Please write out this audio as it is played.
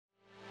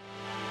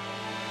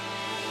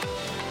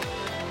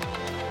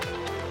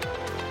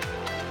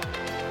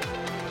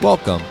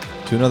Welcome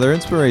to another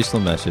inspirational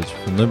message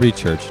from Liberty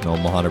Church in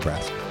Omaha,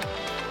 Nebraska.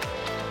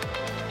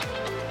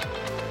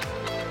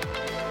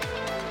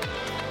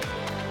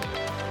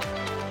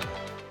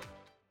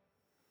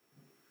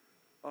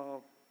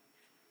 I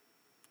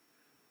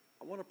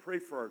want to pray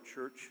for our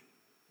church.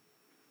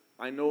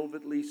 I know of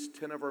at least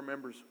 10 of our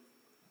members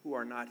who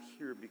are not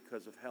here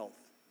because of health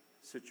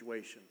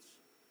situations.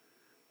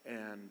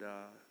 And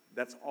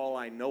that's all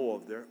I know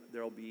of.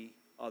 There'll be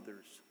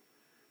others.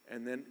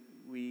 And then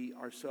we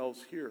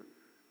ourselves here,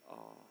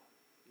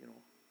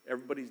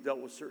 everybody's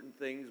dealt with certain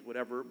things,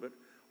 whatever, but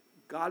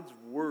God's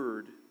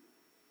word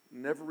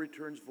never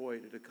returns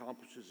void. It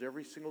accomplishes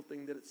every single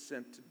thing that it's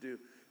sent to do,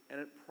 and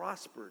it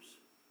prospers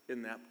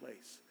in that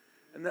place.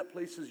 And that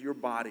place is your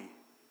body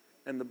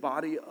and the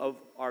body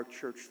of our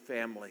church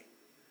family.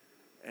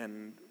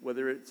 And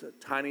whether it's a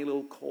tiny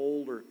little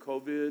cold or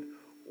COVID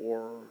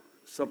or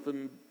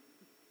something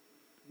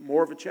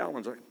more of a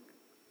challenge,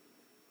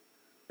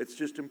 it's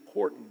just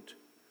important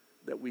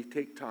that we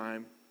take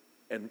time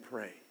and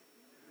pray.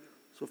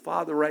 So,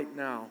 Father, right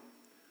now,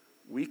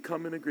 we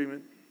come in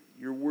agreement.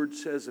 Your word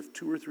says if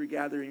 2 or 3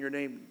 gather in your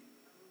name,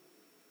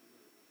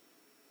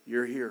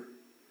 you're here.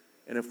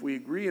 And if we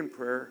agree in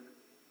prayer,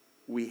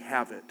 we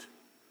have it.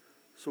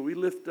 So we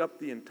lift up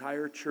the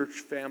entire church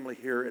family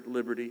here at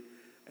Liberty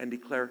and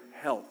declare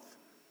health,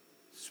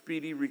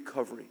 speedy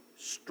recovery,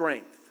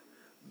 strength,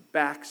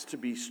 backs to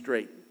be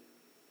straight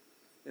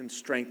and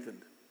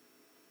strengthened,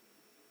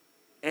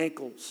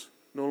 ankles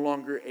no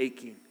longer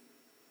aching,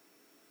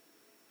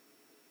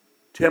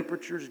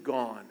 temperatures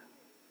gone.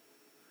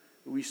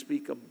 We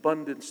speak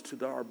abundance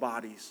to our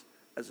bodies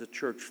as a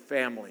church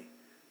family,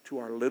 to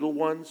our little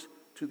ones,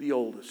 to the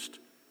oldest,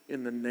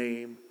 in the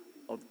name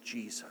of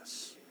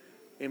Jesus.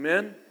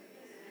 Amen?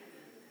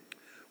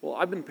 Well,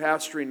 I've been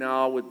pastoring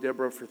now with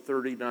Deborah for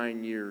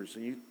 39 years,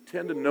 and you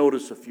tend to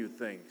notice a few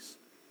things.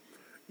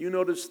 You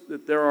notice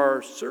that there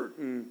are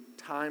certain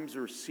times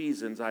or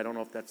seasons, I don't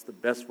know if that's the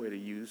best way to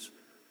use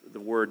the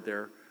word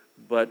there,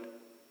 but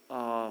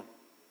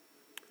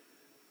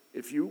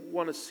if you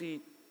want to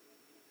see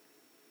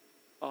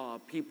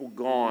people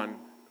gone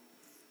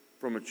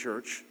from a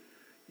church,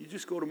 you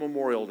just go to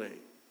Memorial Day.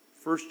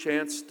 First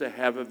chance to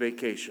have a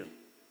vacation.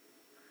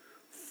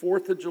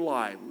 4th of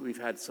July,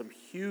 we've had some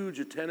huge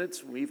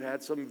attendance. We've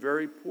had some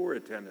very poor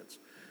attendance.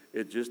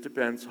 It just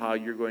depends how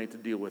you're going to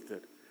deal with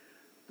it.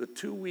 The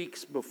 2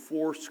 weeks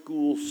before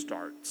school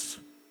starts,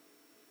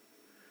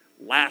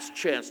 last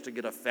chance to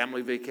get a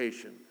family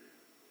vacation.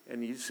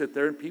 And you sit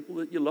there and people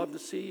that you love to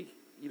see,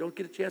 you don't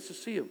get a chance to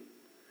see them.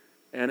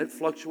 And it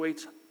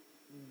fluctuates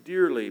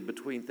dearly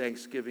between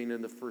Thanksgiving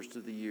and the first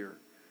of the year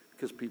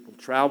because people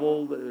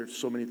travel, there's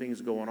so many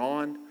things going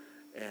on,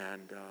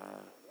 and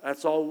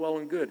that's all well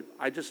and good.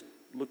 I just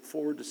look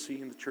forward to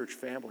seeing the church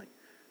family,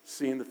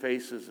 seeing the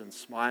faces and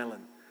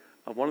smiling.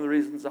 One of the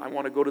reasons I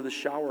want to go to the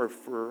shower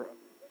for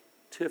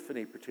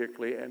Tiffany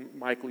particularly, and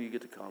Michael, you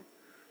get to come.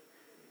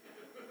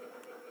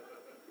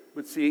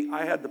 But see,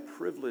 I had the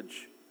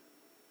privilege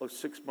of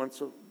 6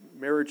 months of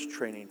marriage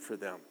training for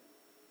them.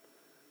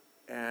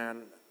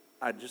 And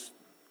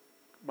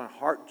my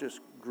heart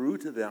just grew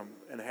to them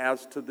and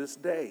has to this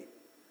day.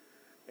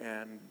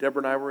 And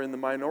Deborah and I were in the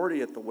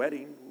minority at the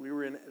wedding. We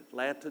were in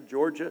Atlanta,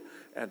 Georgia,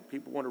 and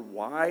people wondered,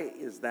 why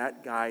is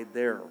that guy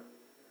there?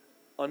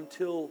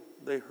 Until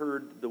they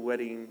heard the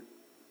wedding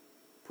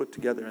put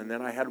together. And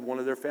then I had one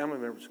of their family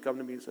members come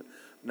to me and said,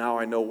 now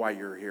I know why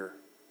you're here.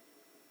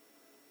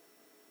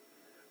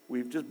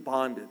 We've just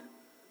bonded.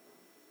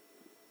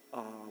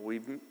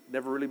 We've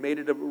never really made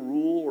it a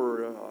rule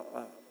or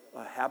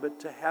a habit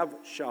to have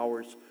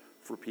showers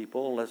for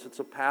people unless it's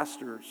a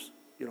pastor's,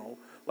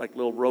 like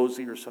little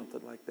Rosie or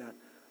something like that.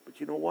 But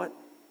you know what?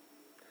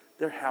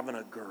 They're having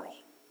a girl.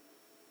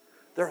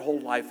 Their whole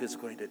life is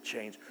going to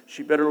change.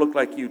 She better look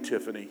like you,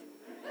 Tiffany.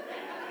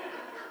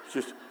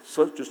 Just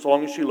as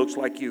long as she looks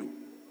like you,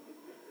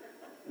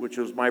 which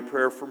was my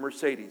prayer for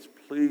Mercedes.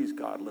 Please,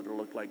 God, let her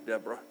look like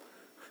Deborah.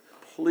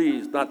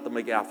 Please, not the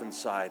McGaffin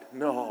side.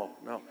 No.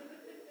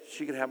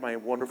 She can have my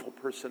wonderful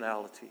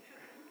personality.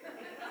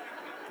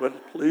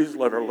 But please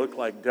let her look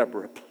like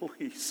Deborah,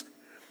 please.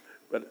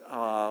 But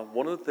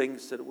one of the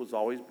things that was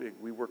always big,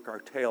 we work our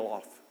tail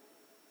off.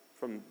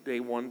 From day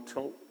one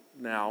till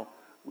now,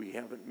 we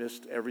haven't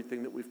missed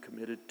everything that we've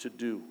committed to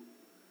do.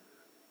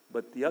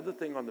 But the other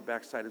thing on the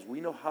backside is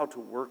we know how to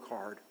work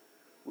hard.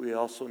 We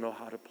also know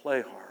how to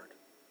play hard.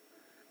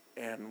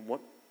 And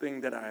one thing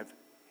that I've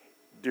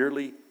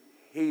dearly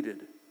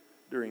hated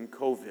during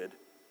COVID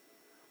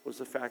was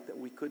the fact that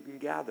we couldn't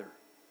gather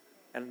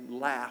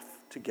and laugh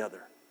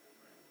together.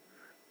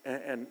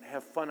 And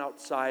have fun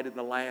outside in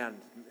the land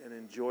and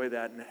enjoy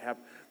that and have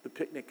the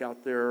picnic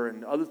out there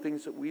and other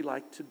things that we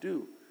like to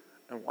do.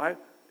 And why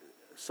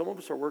some of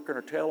us are working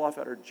our tail off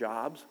at our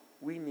jobs,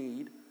 we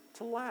need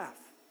to laugh.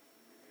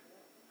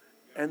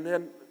 And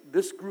then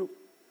this group,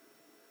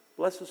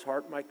 bless his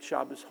heart, Mike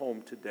Schaub is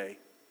home today.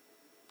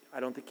 I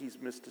don't think he's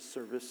missed a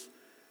service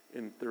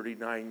in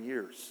 39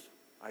 years.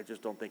 I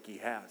just don't think he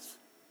has.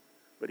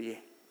 But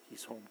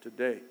he's home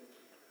today.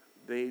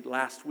 They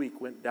last week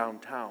went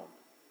downtown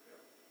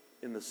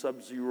in the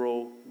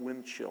sub-zero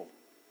wind chill.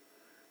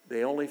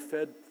 They only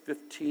fed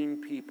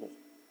 15 people.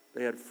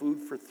 They had food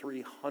for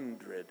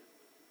 300.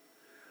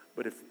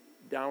 But if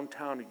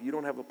downtown, if you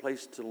don't have a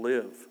place to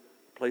live,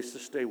 a place to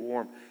stay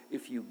warm,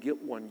 if you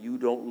get one, you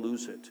don't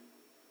lose it.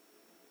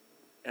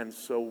 And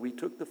so we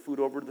took the food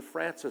over to the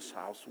Francis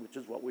house, which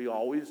is what we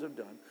always have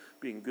done,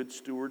 being good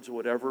stewards of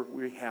whatever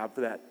we have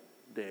that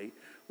day.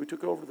 We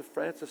took it over to the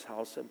Francis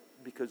house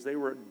because they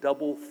were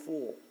double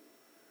full.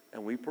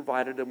 And we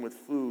provided them with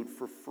food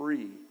for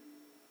free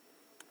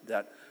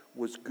that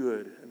was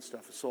good and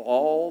stuff. So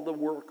all the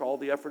work, all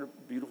the effort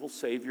of Beautiful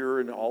Savior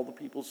and all the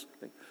people's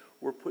things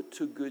were put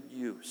to good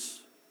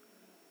use.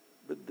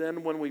 But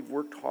then when we've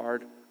worked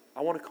hard,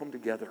 I want to come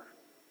together.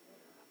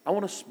 I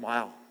want to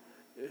smile.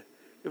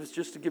 If it's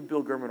just to give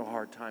Bill Gurman a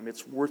hard time,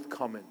 it's worth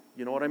coming.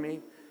 You know what I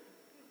mean?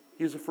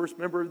 He was the first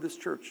member of this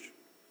church.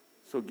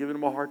 So giving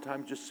him a hard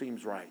time just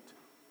seems right.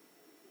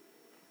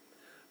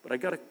 But I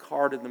got a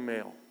card in the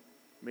mail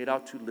made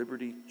out to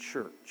Liberty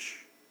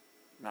Church,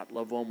 not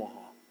Love Omaha.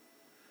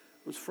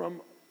 It was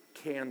from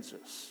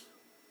Kansas.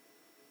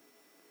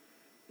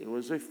 It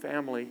was a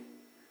family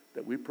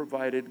that we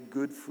provided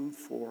good food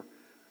for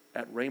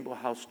at Rainbow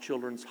House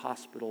Children's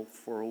Hospital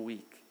for a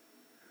week.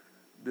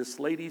 This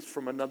lady's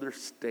from another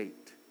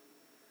state.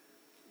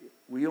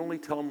 We only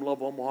tell them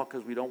Love Omaha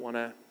because we don't want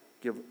to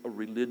give a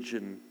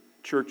religion,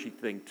 churchy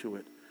thing to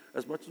it,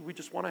 as much as we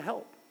just want to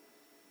help.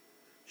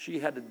 She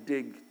had to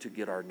dig to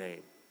get our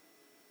name.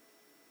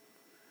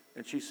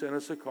 And she sent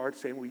us a card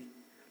saying, "We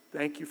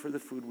thank you for the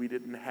food. We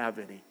didn't have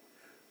any."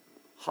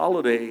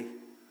 Holiday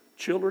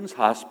Children's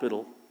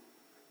Hospital,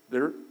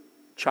 their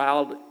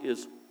child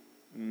is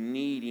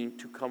needing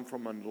to come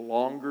from a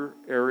longer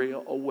area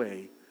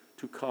away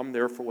to come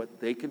there for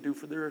what they can do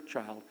for their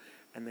child,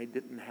 and they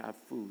didn't have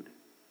food.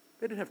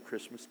 They didn't have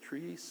Christmas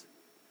trees.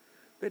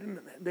 They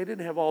didn't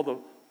have all the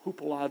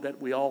hoopla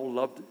that we all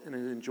loved and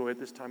enjoy at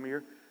this time of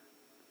year.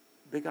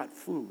 They got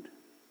food.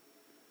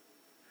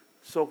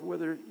 So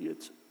whether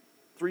it's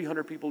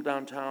 300 people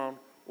downtown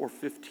or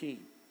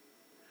 15,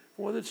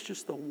 whether it's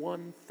just the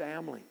one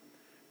family,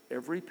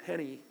 every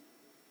penny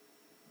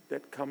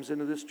that comes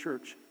into this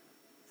church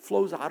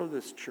flows out of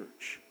this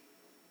church.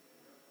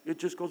 It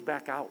just goes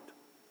back out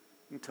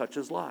and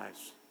touches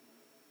lives.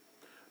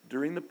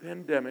 During the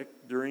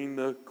pandemic, during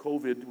the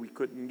COVID, we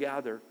couldn't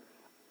gather.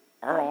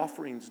 Our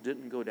offerings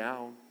didn't go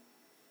down.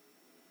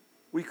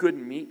 We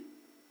couldn't meet,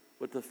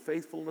 but the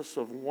faithfulness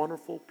of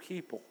wonderful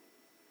people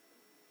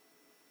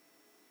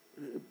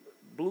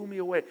blew me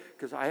away,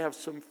 because I have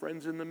some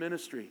friends in the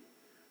ministry,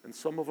 and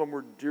some of them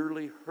were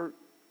dearly hurt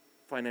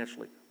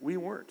financially. We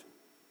weren't.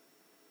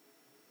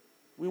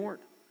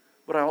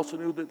 But I also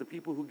knew that the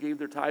people who gave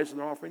their tithes and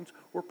their offerings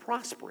were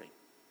prospering.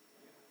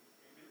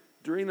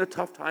 During the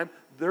tough time,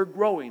 they're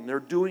growing. They're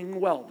doing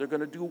well. They're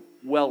going to do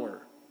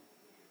weller.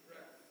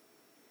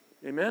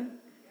 Amen?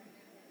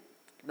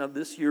 Now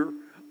this year,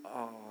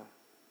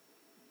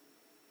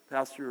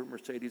 Pastor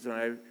Mercedes and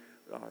I,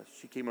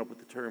 she came up with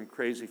the term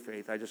crazy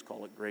faith. I just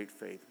call it great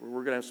faith. We're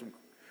going to have some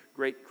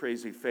great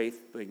crazy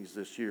faith things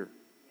this year.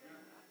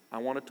 I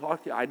want to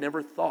talk to you. I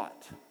never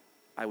thought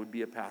I would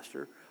be a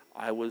pastor.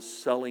 I was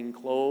selling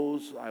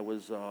clothes. I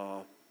was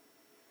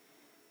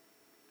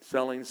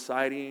selling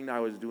siding. I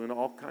was doing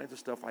all kinds of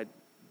stuff.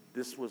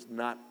 This was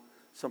not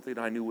something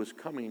I knew was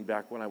coming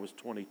back when I was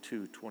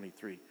 22,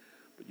 23.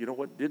 But you know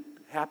what did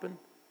happen?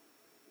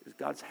 Is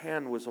God's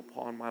hand was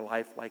upon my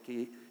life like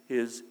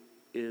His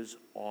is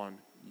on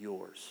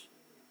yours.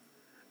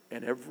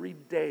 And every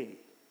day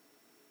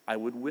I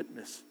would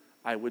witness.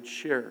 I would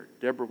share.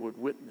 Deborah would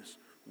witness.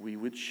 We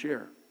would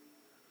share.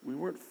 We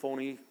weren't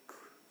phony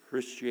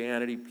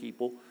Christianity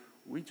people.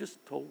 We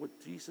just told what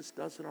Jesus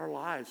does in our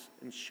lives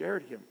and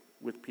shared Him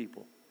with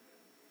people.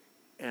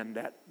 And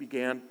that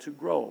began to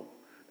grow.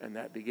 And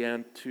that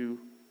began to,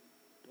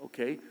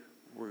 okay,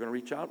 we're going to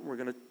reach out and we're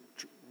going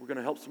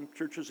to help some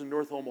churches in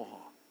North Omaha.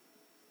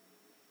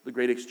 The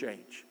Great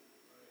Exchange.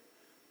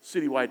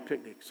 Citywide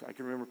picnics. I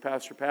can remember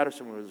Pastor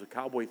Patterson, when it was a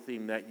cowboy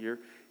theme that year,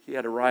 he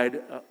had a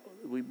ride.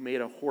 We made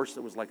a horse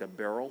that was like a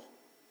barrel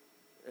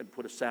and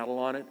put a saddle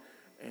on it.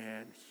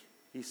 And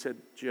he said,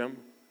 "Jim,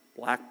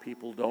 black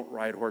people don't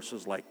ride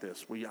horses like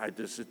this.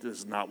 This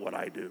is not what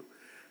I do."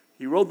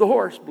 He rode the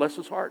horse, bless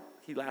his heart.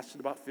 He lasted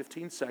about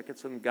 15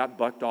 seconds and got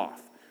bucked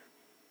off.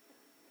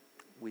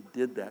 We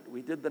did that.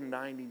 We did the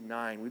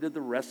 99. We did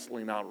the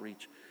wrestling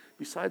outreach.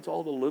 Besides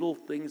all the little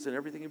things and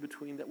everything in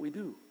between that we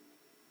do.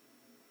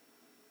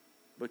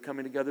 But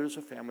coming together as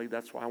a family,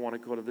 that's why I want to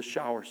go to the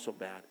shower so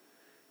bad.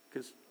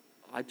 Because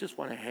I just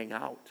want to hang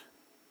out.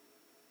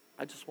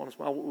 I just want to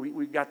smile.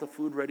 We got the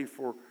food ready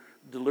for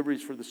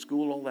deliveries for the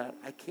school, all that.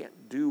 I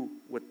can't do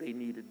what they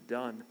needed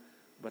done.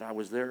 But I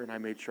was there and I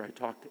made sure I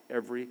talked to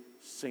every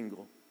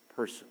single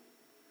person.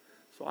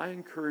 So I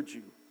encourage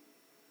you.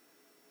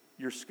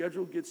 Your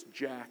schedule gets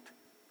jacked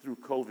through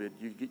COVID.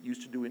 You get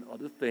used to doing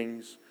other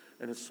things,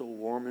 and it's so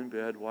warm in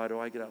bed. Why do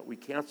I get out? We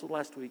canceled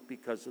last week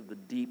because of the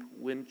deep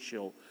wind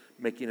chill,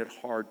 making it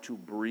hard to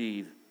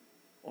breathe.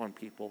 on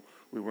people.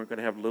 We weren't going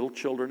to have little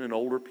children and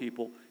older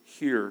people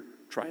here,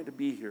 trying to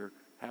be here,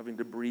 having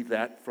to breathe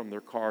that from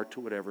their car to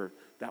whatever.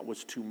 That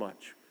was too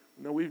much.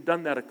 No, we've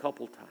done that a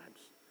couple times.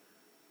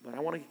 But I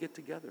want to get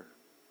together.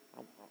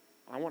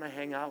 I want to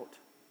hang out.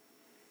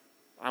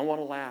 I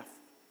want to laugh.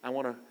 I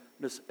want a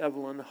Miss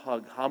Evelyn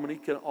hug. How many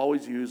can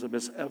always use a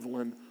Miss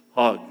Evelyn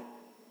hug?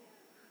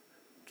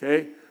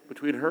 Okay?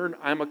 Between her and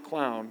I'm a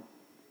clown,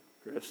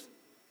 Chris,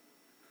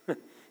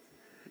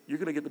 you're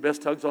going to get the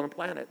best hugs on the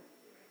planet.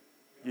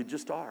 You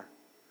just are.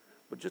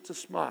 But just a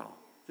smile.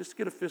 Just to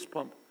get a fist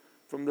pump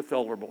from the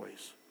Felder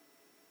boys.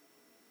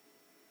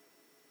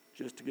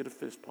 Just to get a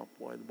fist pump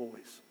by the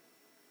boys.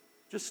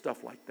 Just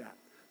stuff like that.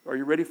 Are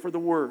you ready for the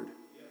word?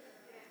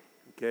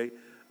 Okay.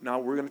 Now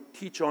we're going to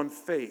teach on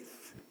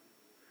faith.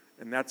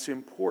 And that's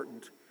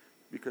important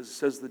because it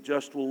says the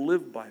just will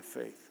live by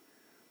faith.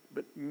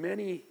 But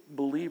many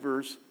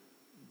believers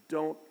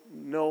don't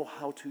know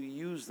how to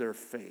use their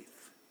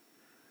faith.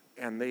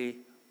 And they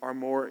are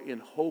more in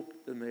hope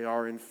than they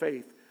are in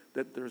faith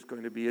that there's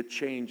going to be a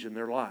change in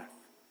their life.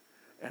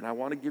 And I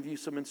want to give you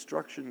some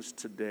instructions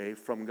today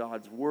from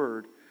God's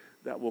word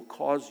that will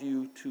cause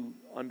you to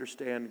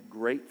understand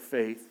great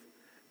faith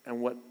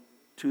and what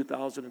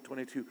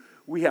 2022,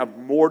 we have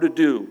more to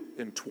do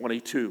in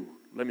 22.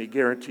 Let me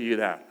guarantee you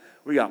that.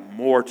 We got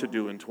more to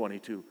do in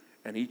 22.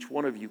 And each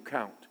one of you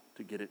count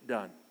to get it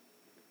done.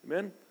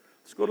 Amen?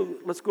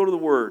 Let's go to the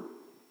word.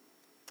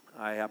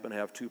 I happen to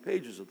have 2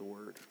 pages of the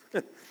word.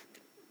 But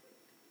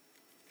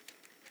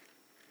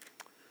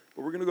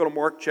we're going to go to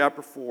Mark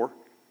chapter 4.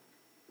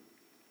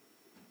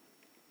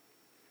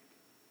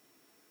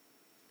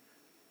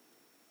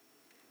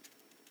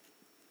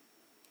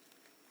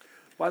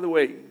 By the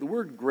way, the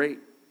word great,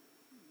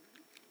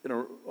 in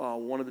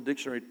one of the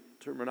dictionary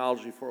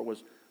terminology for it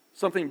was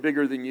something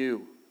bigger than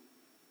you.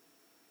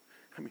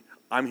 I mean,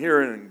 I'm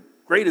hearing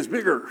great is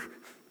bigger.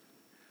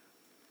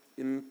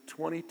 In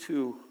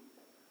 22,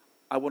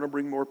 I want to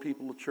bring more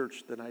people to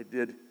church than I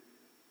did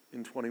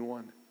in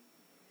 21.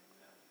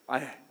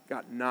 I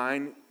got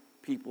 9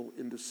 people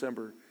in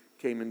December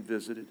came and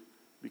visited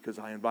because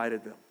I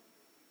invited them.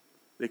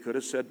 They could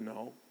have said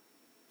no.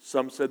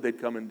 Some said they'd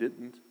come and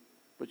didn't.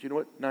 But you know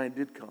what? 9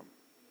 did come.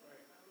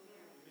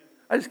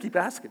 I just keep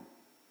asking.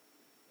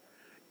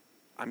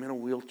 I'm in a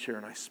wheelchair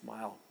and I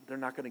smile. They're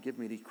not going to give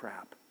me any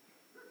crap.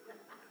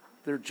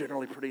 They're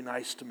generally pretty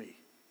nice to me.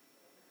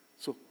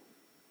 So,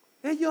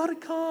 hey, you ought to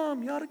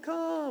come. You ought to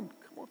come.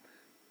 Come on.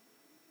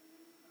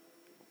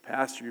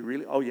 Pastor, you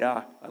really? Oh,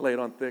 yeah. I lay it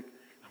on thick.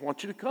 I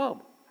want you to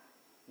come.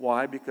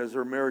 Why? Because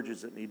there are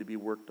marriages that need to be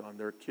worked on.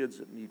 There are kids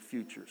that need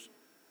futures.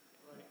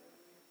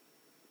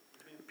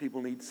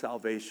 People need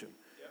salvation.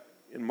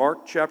 In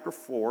Mark chapter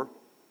 4,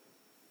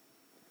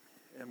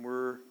 and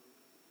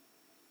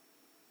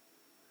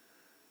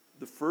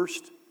the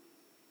first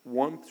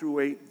 1 through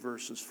 8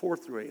 verses, 4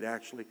 through 8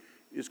 actually,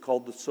 is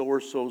called the sower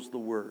sows the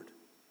word.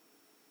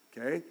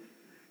 Okay?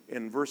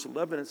 In verse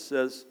 11 it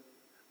says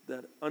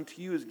that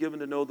unto you is given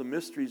to know the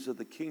mysteries of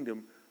the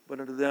kingdom, but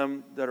unto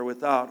them that are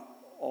without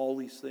all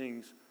these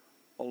things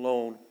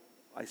alone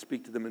I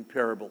speak to them in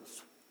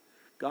parables.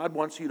 God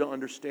wants you to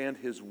understand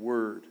his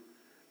word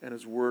and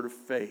his word of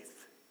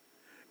faith.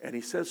 And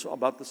he says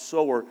about the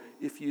sower,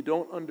 if you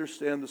don't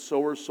understand the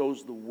sower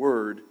sows the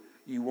word,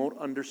 you won't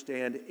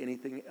understand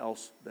anything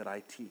else that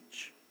I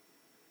teach.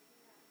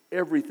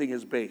 Everything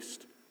is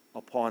based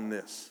upon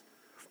this.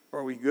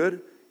 Are we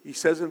good? He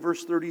says in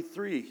verse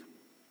 33,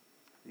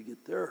 you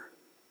get there.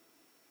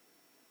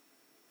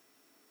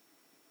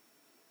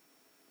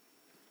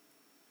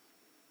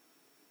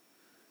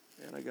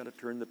 And I got to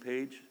turn the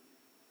page.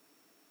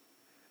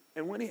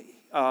 And when he,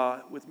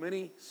 with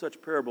many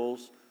such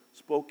parables,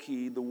 spoke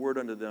he the word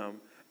unto them,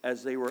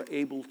 as they were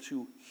able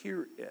to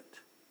hear it.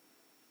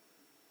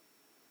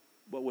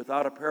 But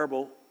without a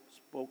parable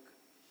spoke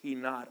he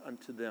not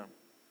unto them.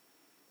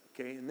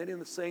 Okay, and then in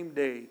the same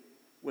day,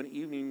 when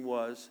evening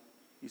was,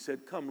 he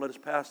said, come, let us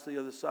pass to the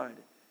other side.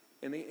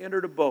 And they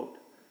entered a boat.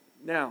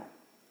 Now,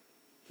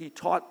 he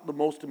taught the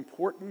most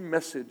important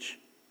message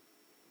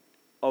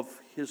of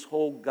his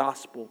whole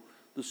gospel.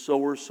 The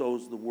sower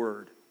sows the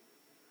word.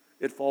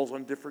 It falls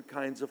on different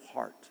kinds of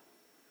heart.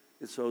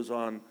 It sows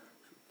on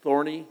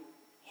thorny,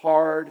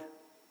 hard,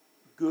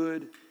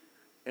 good,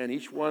 and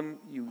each one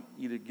you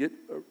either get.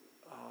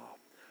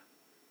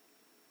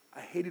 I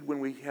hated when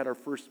we had our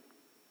first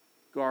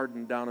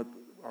garden down at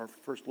our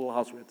first little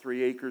house. We had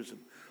 3 acres and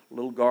a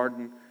little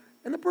garden,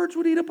 and the birds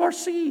would eat up our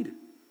seed.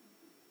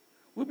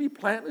 We'd be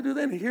planting to do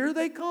that, and here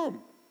they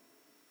come.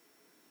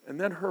 And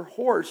then her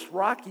horse,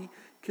 Rocky,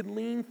 can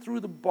lean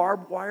through the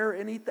barbed wire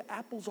and eat the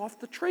apples off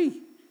the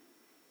tree.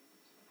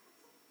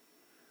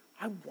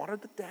 I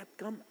wanted the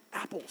dadgum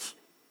apples.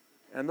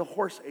 And the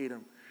horse ate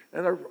them.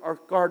 And our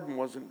garden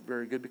wasn't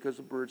very good because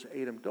the birds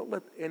ate them. Don't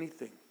let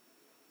anything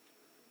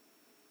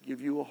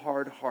give you a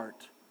hard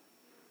heart.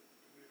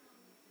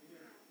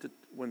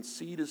 When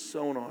seed is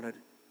sown on it,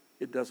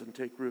 it doesn't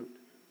take root.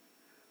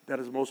 That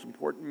is the most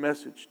important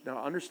message.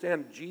 Now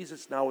understand,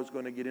 Jesus now is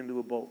going to get into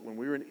a boat. When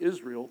we were in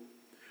Israel,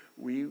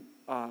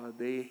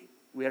 they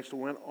We actually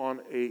went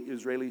on a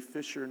Israeli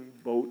fishing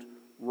boat,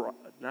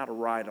 not a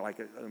ride, like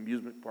an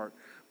amusement park,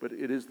 but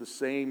it is the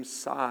same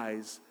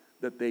size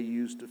that they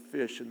used to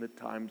fish in the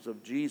times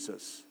of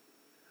Jesus.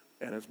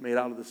 And it's made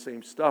out of the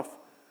same stuff.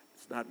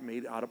 It's not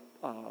made out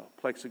of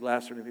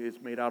plexiglass or anything.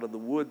 It's made out of the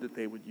wood that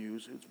they would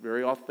use. It's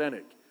very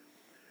authentic.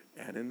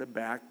 And in the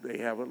back, they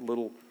have a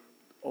little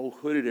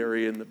hooded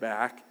area in the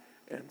back.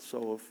 And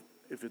so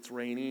if it's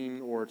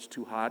raining or it's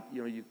too hot,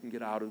 you can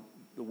get out of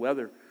the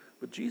weather.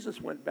 But Jesus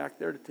went back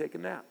there to take a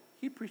nap.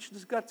 He preached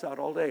his guts out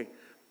all day.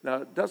 Now,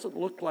 it doesn't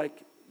look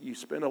like you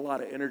spend a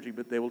lot of energy,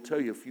 but they will tell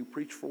you if you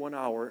preach for 1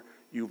 hour,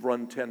 you've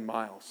run 10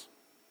 miles.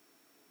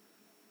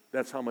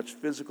 That's how much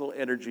physical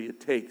energy it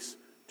takes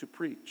to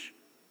preach.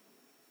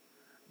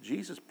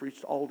 Jesus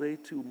preached all day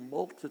to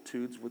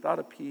multitudes without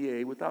a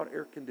PA, without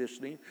air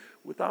conditioning,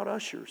 without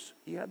ushers.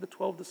 He had the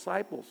 12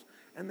 disciples,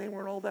 and they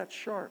weren't all that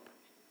sharp.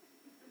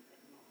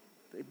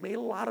 They made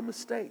a lot of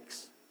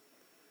mistakes.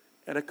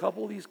 And a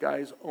couple of these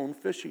guys own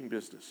fishing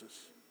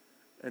businesses.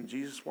 And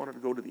Jesus wanted to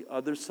go to the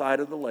other side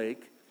of the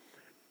lake,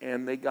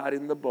 and they got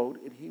in the boat,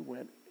 and he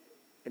went,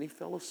 and he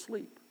fell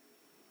asleep.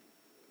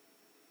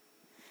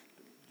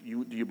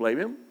 Do you blame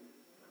him?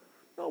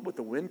 No, but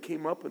the wind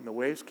came up and the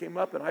waves came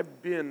up, and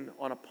I've been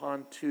on a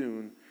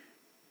pontoon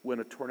when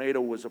a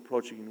tornado was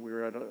approaching. We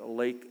were at a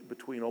lake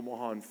between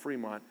Omaha and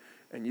Fremont,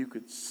 and you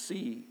could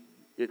see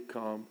it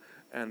come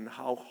and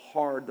how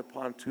hard the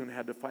pontoon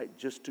had to fight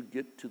just to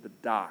get to the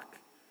dock.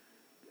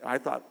 I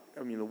thought,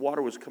 the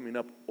water was coming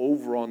up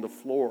over on the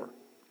floor,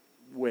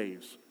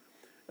 waves.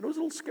 And it was a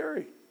little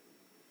scary.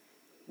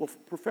 Well,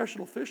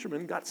 professional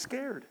fishermen got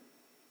scared.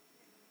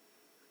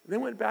 And they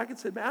went back and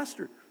said,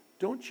 Master,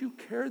 don't you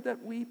care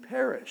that we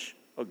perish?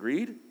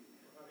 Agreed?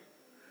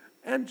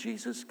 And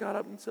Jesus got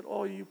up and said,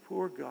 oh, you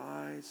poor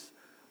guys,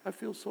 I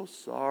feel so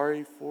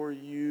sorry for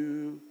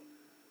you.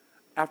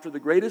 After the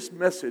greatest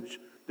message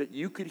that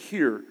you could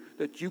hear,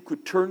 that you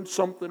could turn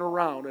something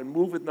around and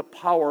move in the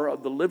power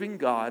of the living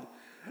God,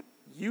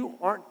 you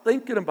aren't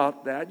thinking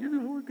about that.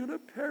 We're going to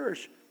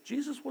perish.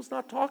 Jesus was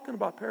not talking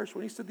about perish.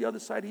 When he said the other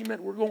side, he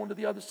meant we're going to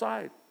the other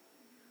side.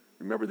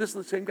 Remember, this is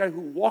the same guy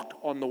who walked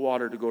on the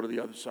water to go to the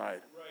other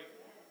side.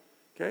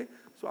 Okay?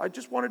 So I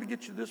just wanted to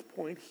get you to this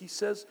point. He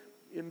says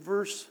in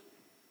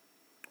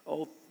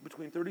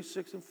between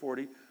 36 and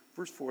 40,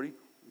 verse 40,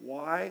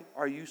 why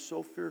are you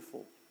so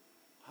fearful?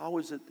 How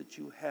is it that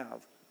you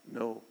have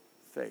no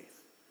faith?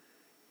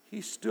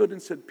 He stood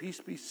and said,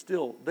 peace be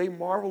still. They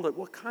marveled at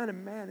what kind of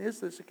man is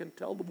this that can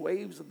tell the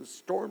waves of the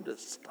storm to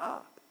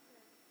stop?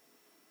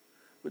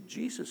 But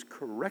Jesus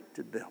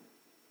corrected them.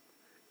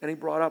 And he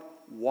brought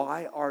up,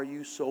 why are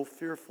you so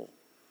fearful?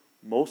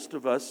 Most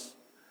of us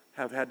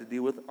have had to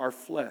deal with our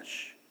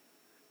flesh.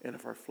 And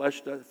if our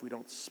flesh does, if we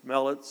don't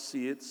smell it,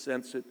 see it,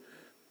 sense it,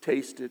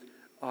 taste it,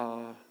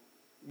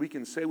 we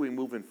can say we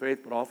move in faith,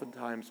 but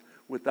oftentimes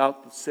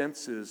without the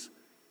senses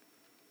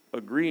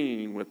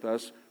agreeing with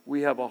us,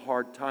 we have a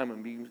hard time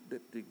in being,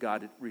 did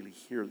God really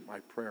hear my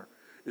prayer?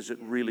 Is it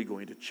really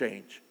going to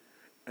change?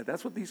 And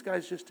that's what these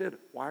guys just did.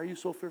 Why are you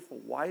so fearful?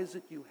 Why is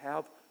it you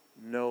have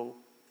no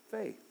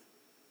faith?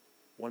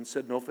 One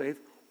said no faith.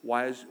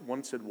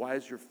 One said, why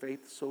is your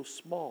faith so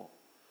small?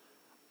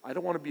 I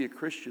don't want to be a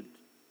Christian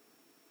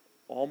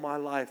all my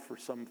life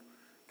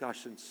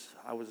since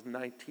I was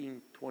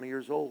 19, 20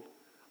 years old.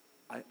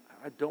 I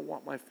don't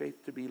want my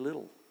faith to be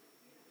little.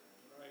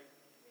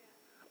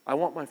 I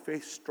want my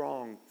faith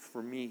strong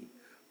for me,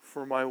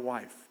 for my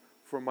wife,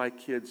 for my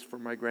kids, for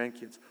my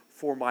grandkids,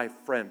 for my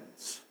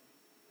friends.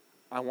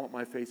 I want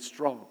my faith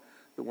strong,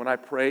 that when I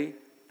pray,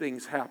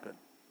 things happen.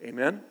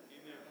 Amen?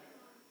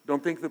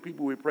 Don't think the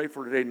people we pray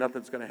for today,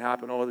 nothing's going to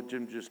happen. Oh,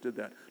 Jim just did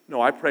that.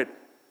 No, I prayed.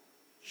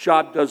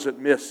 Shad doesn't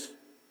miss.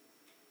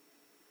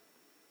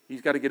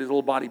 He's got to get his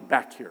little body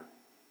back here.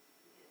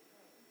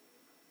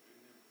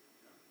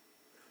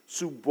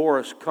 Sue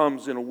Boris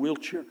comes in a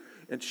wheelchair,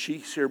 and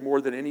she's here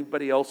more than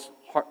anybody else.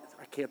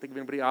 I can't think of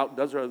anybody out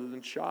does her other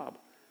than Shab.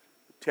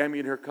 Tammy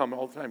and her come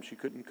all the time. She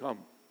couldn't come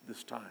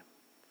this time.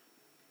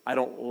 I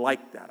don't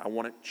like that. I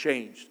want it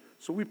changed.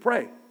 So we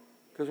pray,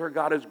 because our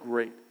God is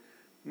great.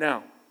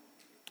 Now,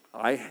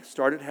 I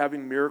started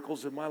having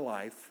miracles in my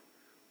life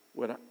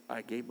when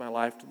I gave my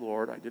life to the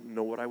Lord. I didn't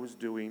know what I was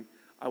doing.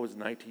 I was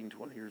 19,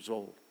 20 years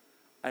old.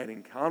 I had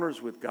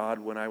encounters with God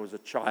when I was a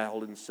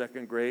child in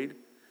second grade,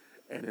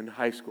 and in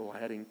high school I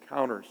had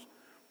encounters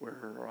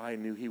where I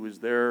knew he was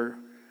there,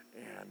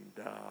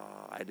 and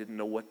I didn't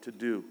know what to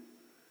do.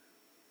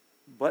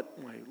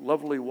 But my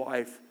lovely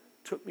wife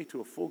took me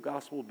to a full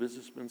gospel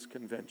businessmen's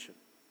convention,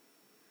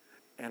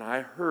 and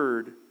I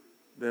heard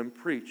them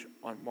preach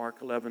on Mark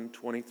 11,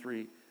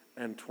 23,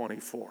 and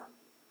 24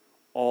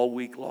 all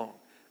week long.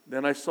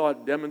 Then I saw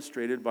it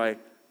demonstrated by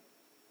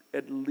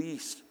at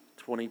least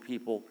 20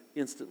 people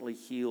instantly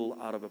healed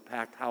out of a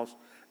packed house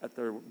at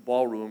their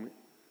ballroom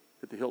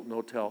at the Hilton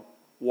Hotel,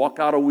 walk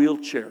out of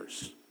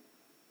wheelchairs,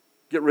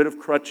 get rid of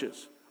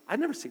crutches. I'd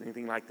never seen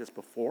anything like this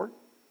before,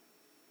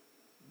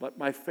 but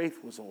my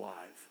faith was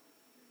alive.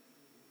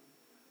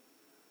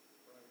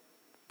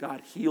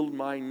 God healed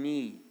my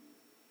knee.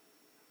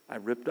 I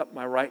ripped up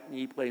my right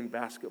knee playing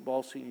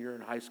basketball senior year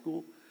in high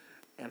school,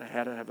 and I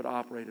had to have it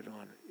operated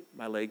on.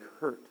 My leg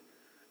hurt.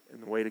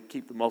 And the way to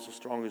keep the muscles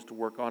strong is to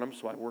work on them,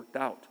 so I worked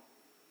out.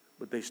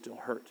 But they still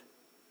hurt.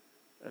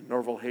 And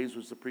Norval Hayes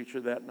was the preacher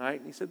that night,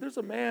 and he said, there's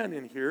a man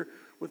in here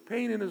with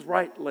pain in his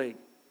right leg.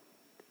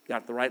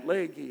 Got the right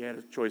leg. He had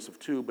a choice of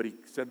two, but he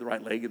said the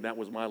right leg, and that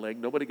was my leg.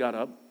 Nobody got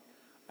up.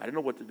 I didn't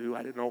know what to do.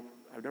 I didn't know.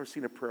 I've never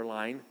seen a prayer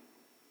line.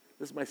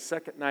 This is my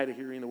second night of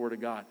hearing the Word of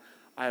God.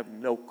 I have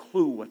no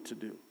clue what to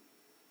do.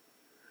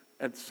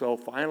 And so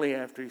finally,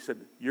 after he said,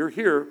 you're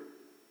here,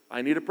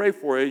 I need to pray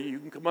for you. You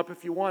can come up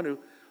if you want to.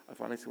 I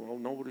finally said, well,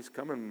 nobody's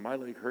coming. My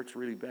leg hurts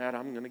really bad.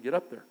 I'm going to get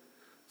up there.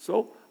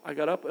 So I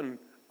got up, and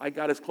I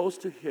got as close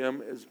to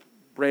him as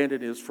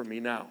Brandon is for me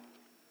now.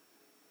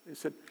 He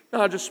said,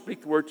 no, I'll just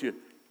speak the word to you.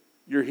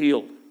 You're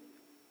healed.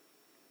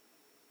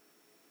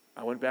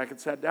 I went back and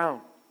sat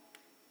down.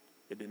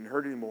 It didn't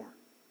hurt anymore.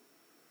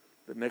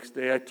 The next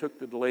day I took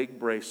the leg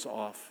brace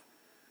off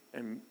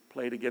and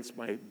played against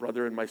my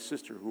brother and my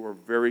sister, who are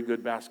very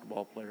good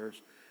basketball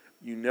players.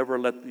 You never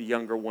let the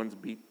younger ones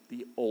beat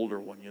the older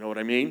one, you know what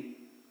I mean?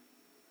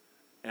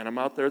 And I'm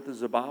out there at the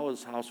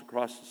Zabawa's house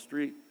across the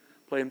street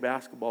playing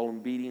basketball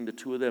and beating the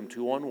two of them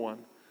 2-on-1.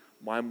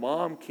 My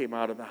mom came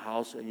out of the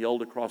house and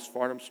yelled across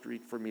Farnham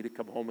Street for me to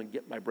come home and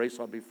get my brace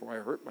on before I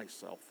hurt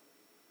myself.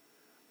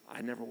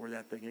 I never wore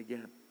that thing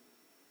again.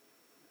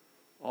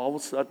 All of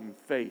a sudden,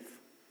 faith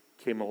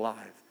came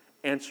alive.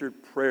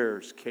 Answered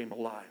prayers came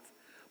alive.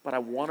 But I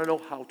want to know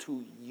how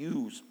to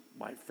use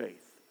my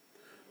faith.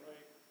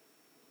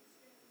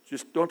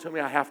 Just don't tell me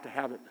I have to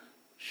have it.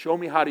 Show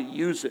me how to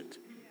use it.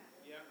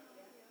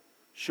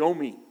 Show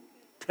me,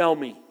 tell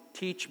me,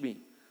 teach me,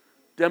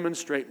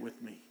 demonstrate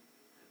with me.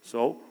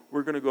 So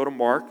we're going to go to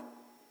Mark.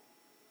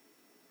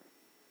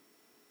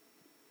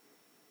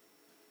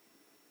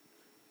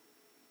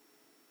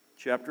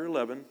 Chapter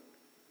 11.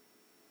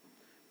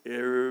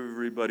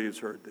 Everybody has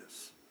heard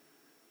this.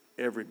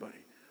 Everybody.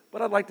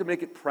 But I'd like to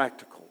make it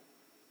practical.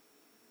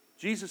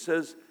 Jesus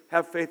says,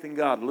 have faith in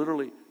God.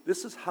 Literally,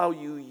 this is how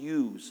you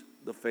use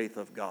the faith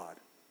of God.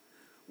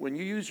 When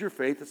you use your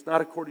faith, it's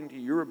not according to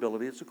your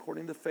ability, it's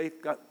according to the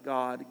faith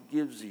God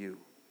gives you.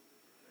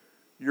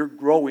 You're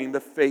growing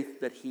the faith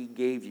that He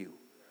gave you.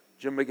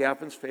 Jim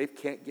McGaffen's faith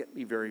can't get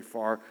me very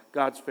far.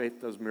 God's faith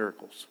does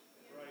miracles.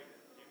 Right.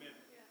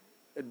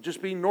 Amen.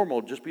 Just being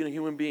normal, just being a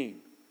human being.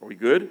 Are we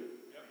good? Yep.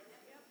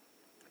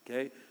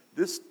 Okay.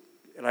 This,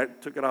 and I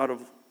took it out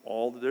of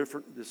all the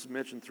different, this is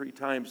mentioned 3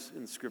 times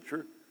in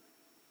Scripture.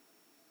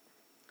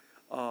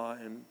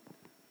 And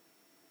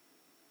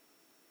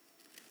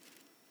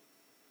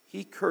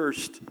He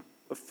cursed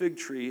a fig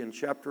tree in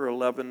chapter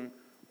 11,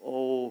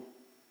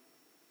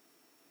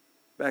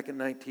 back in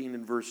 19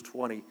 and verse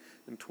 20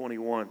 and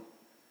 21.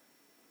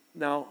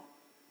 Now,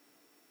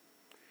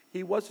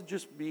 He wasn't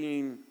just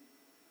being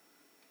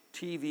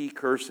TV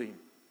cursing.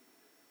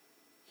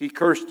 He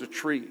cursed a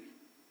tree.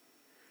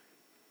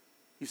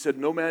 He said,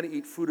 no man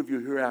eat food of you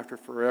hereafter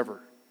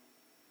forever.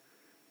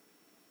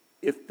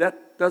 If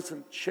that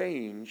doesn't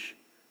change,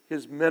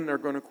 His men are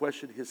going to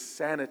question His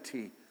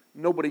sanity.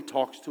 Nobody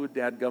talks to a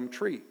dadgum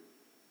tree.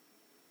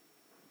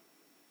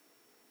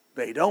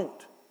 They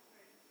don't.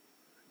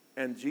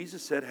 And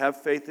Jesus said,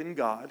 have faith in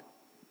God.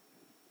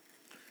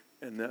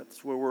 And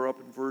that's where we're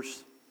up in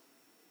verse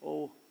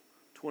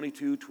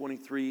 22,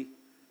 23.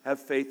 Have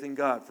faith in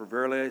God. For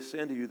verily I say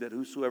unto you that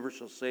whosoever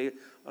shall say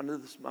unto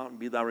this mountain,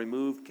 be thou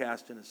removed,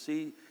 cast in the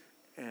sea,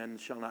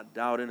 and shall not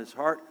doubt in his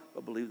heart,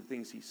 but believe the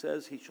things he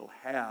says, he shall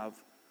have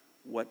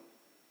what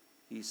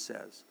he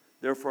says.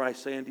 Therefore I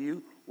say unto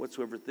you,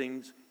 whatsoever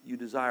things you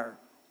desire,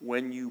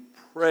 when you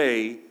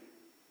pray,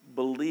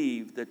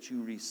 believe that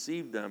you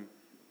receive them,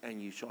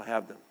 and you shall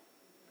have them.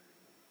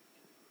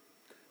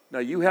 Now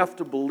you have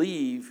to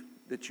believe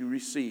that you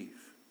receive.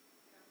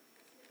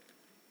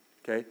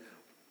 Okay?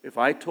 If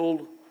I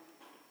told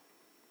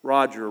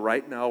Roger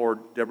right now, or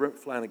Deborah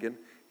Flanagan,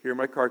 here are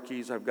my car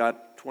keys, I've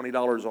got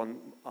 $20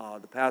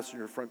 on the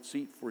passenger front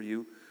seat for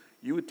you,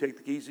 you would take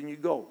the keys and you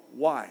go.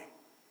 Why?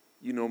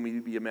 You know me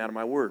to be a man of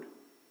my word.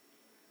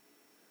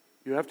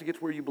 You have to get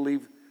to where you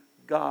believe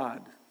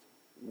God's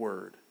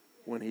word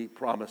when He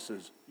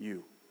promises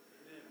you.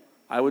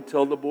 I would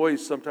tell the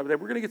boys sometimes, we're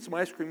going to get some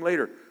ice cream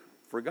later.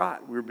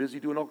 Forgot. We were busy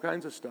doing all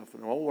kinds of stuff.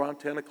 And around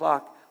 10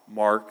 o'clock,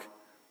 Mark,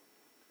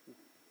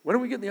 when are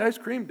we getting the ice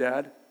cream,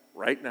 Dad?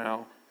 Right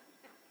now.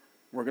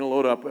 We're going to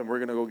load up and we're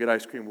going to go get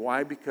ice cream.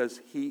 Why? Because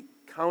He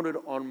counted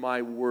on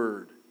my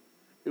word.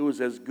 It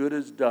was as good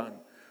as done.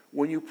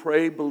 When you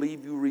pray,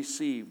 believe you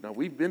receive. Now,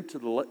 we've been to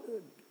the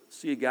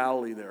Sea of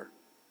Galilee there.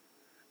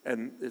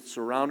 And it's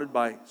surrounded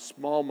by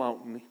small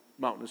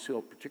mountainous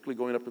hill, particularly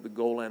going up to the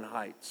Golan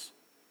Heights.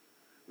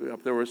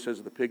 Up there where it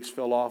says the pigs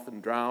fell off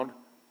and drowned.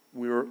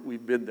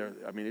 We've been there.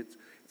 I mean,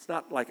 it's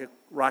not like a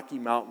Rocky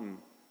Mountain,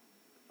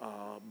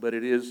 but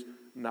it is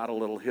not a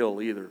little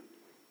hill either.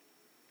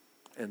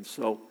 And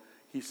so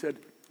He said,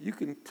 you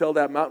can tell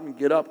that mountain,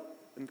 get up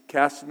and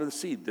cast into the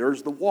sea.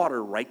 There's the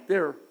water right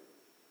there,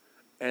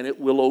 and it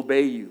will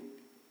obey you.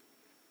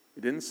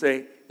 It didn't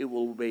say, it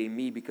will obey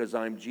me because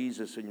I'm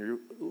Jesus and you're,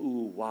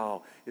 ooh,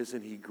 wow,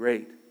 isn't he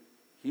great?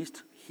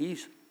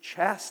 He's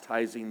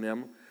chastising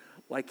them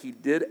like he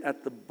did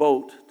at the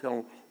boat,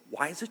 telling them,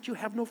 why is it you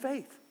have no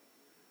faith?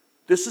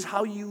 This is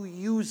how you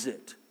use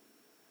it.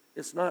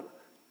 It's not,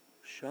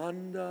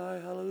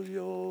 Shandai,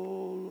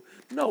 hallelujah.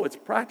 No, it's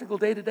practical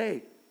day to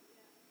day.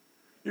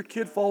 Your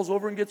kid falls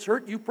over and gets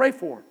hurt, you pray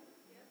for him.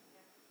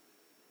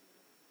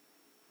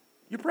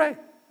 You pray.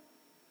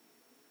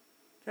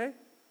 Okay?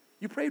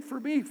 You prayed for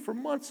me for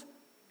months.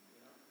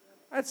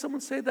 I had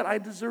someone say that I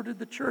deserted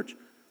the church.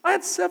 I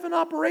had 7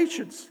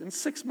 operations in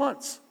 6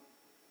 months.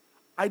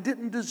 I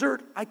didn't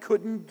desert. I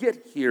couldn't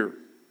get here.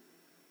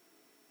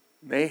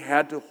 They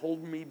had to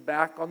hold me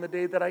back on the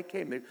day that I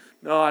came.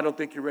 No, I don't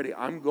think you're ready.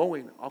 I'm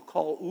going. I'll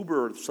call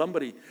Uber or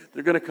somebody.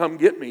 They're going to come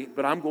get me,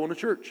 but I'm going to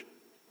church.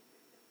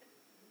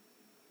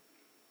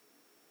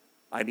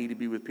 I need to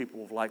be with people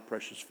with like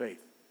precious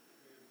faith.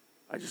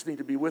 I just need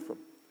to be with them.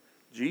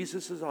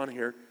 Jesus is on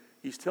here.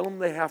 He's telling them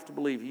they have to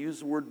believe. He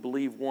used the word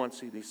believe once.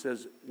 He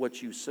says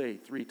what you say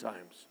 3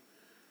 times.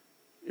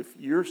 If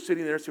you're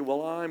sitting there and say,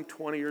 well, I'm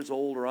 20 years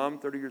old or I'm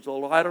 30 years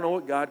old, I don't know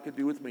what God could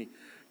do with me.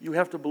 You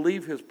have to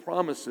believe his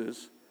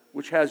promises,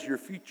 which has your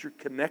future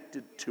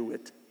connected to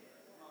it.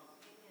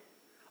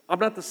 I'm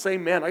not the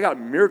same man. I got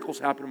miracles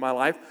happen in my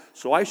life,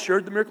 so I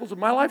shared the miracles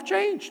and my life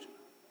changed.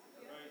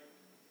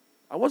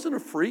 I wasn't a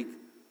freak,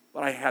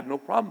 but I had no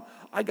problem.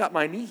 I got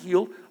my knee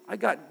healed. I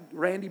got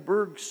Randy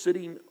Berg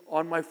sitting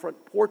on my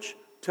front porch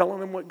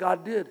telling him what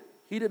God did.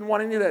 He didn't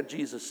want any of that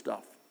Jesus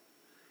stuff.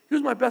 He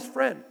was my best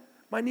friend.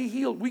 My knee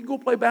healed. We can go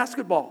play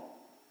basketball.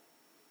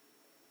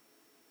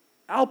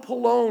 Al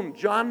Pallone,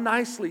 John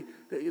Nicely,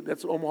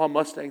 that's Omaha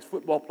Mustangs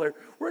football player.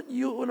 We're at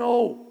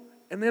UNO.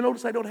 And then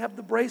notice I don't have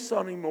the brace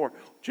on anymore.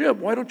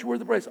 Jim, why don't you wear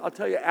the brace? I'll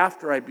tell you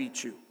after I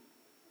beat you.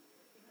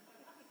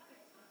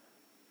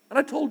 And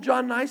I told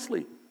John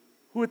Nicely,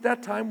 who at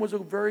that time was a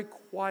very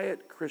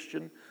quiet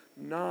Christian,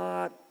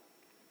 not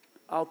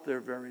out there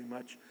very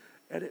much.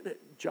 And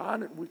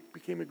John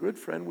became a good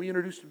friend. We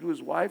introduced him to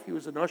his wife. He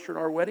was an usher in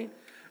our wedding.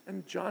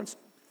 And John's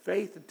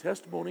faith and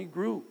testimony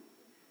grew.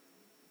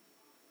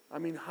 I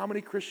mean, how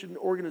many Christian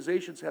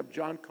organizations have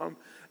John come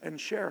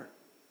and share?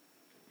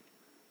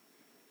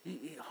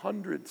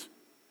 Hundreds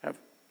have.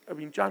 I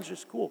mean, John's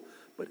just cool.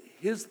 But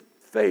his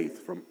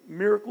faith from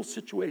miracle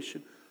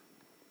situation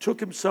took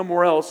him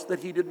somewhere else that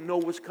he didn't know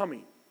was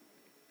coming.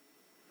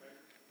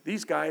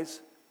 These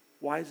guys,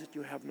 why is it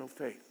you have no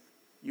faith?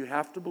 You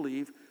have to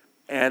believe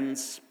and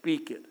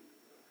speak it.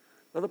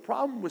 Now, the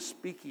problem with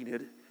speaking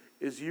it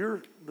is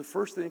the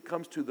first thing that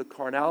comes to the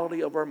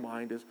carnality of our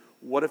mind is,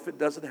 what if it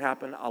doesn't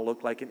happen? I'll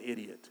look like an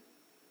idiot.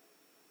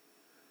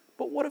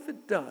 But what if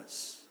it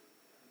does?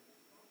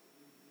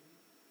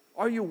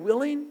 Are you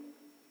willing?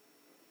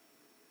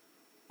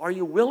 Are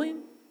you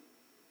willing?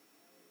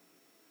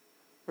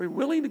 Are you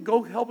willing to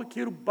go help a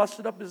kid who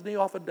busted up his knee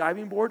off a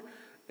diving board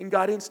and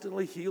got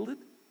instantly healed it?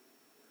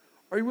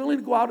 Are you willing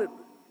to go out at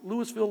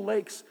Louisville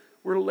Lakes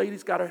where a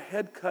lady's got her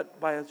head cut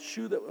by a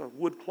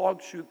wood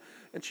clog shoe,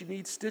 and she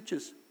needs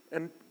stitches,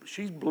 and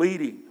she's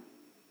bleeding.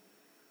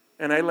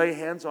 And I lay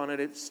hands on it,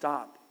 it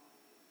stopped.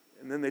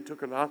 And then they took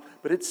her out,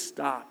 but it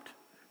stopped.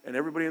 And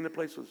everybody in the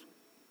place was,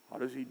 how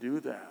does he do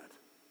that?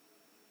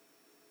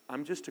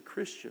 I'm just a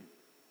Christian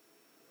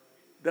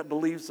that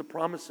believes the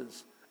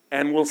promises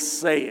and will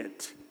say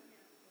it.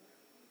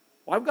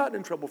 Well, I've gotten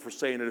in trouble for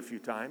saying it a few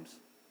times.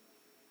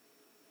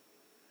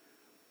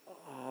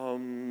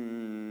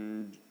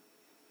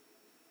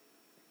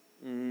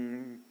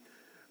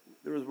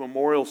 There was a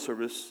memorial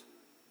service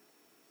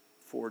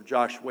for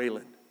Josh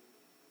Whalen.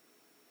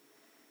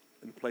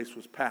 And the place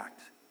was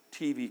packed.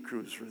 TV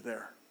crews were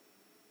there.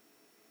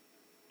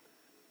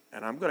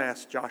 And I'm going to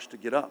ask Josh to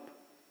get up.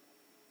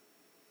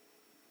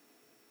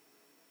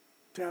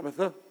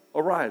 Tabitha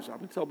arrives. I'm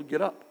going to tell him to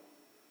get up.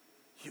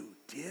 You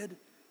did?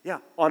 Yeah,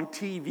 on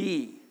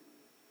TV.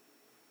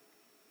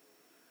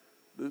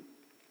 The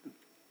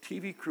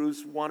TV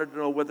crews wanted to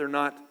know whether or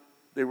not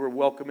they were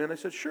welcome in. I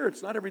said, sure,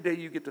 it's not every day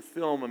you get to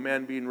film a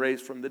man being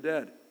raised from the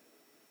dead.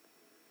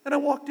 And I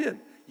walked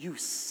in. You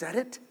said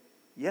it?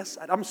 Yes,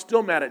 I'm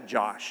still mad at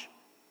Josh.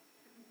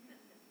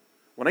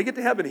 When I get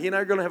to heaven, he and I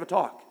are going to have a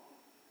talk.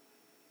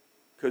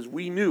 Because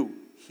we knew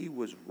he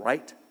was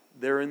right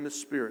there in the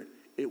spirit.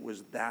 It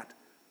was that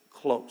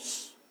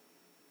close.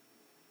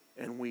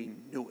 And we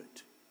knew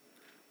it.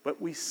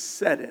 But we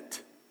said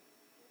it.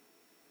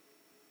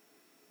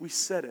 We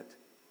said it.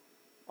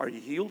 Are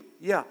you healed?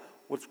 Yeah.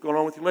 What's going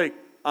on with your leg?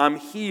 I'm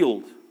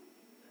healed.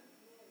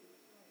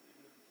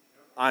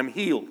 I'm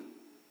healed.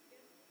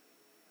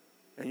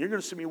 And you're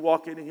going to see me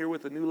walk in here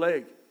with a new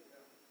leg.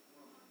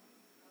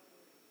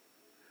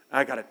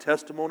 I got a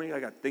testimony. I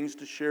got things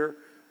to share.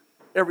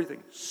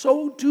 Everything.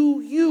 So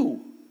do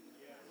you.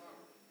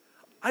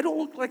 I don't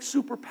look like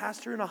super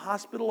pastor in a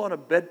hospital on a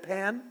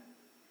bedpan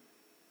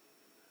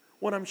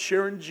when I'm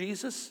sharing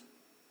Jesus.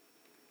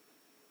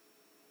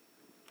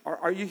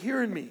 Are you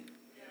hearing me?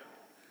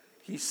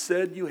 He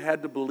said you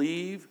had to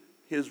believe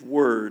his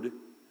word.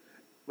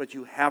 but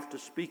you have to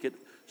speak it.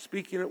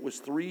 Speaking it was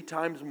 3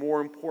 times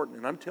more important.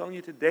 And I'm telling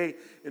you today,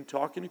 in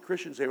talking to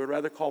Christians, they would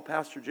rather call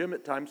Pastor Jim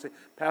at times and say,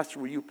 Pastor,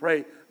 will you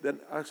pray? Then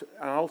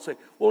I'll say,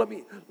 well,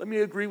 let me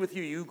agree with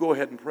you. You go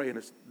ahead and pray. And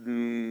it's,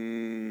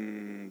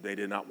 they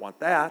did not want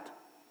that.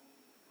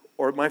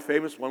 Or my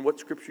famous one, what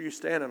scripture are you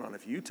standing on?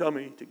 If you tell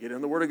me to get in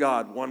the Word of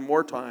God one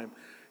more time,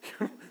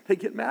 they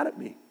get mad at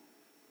me.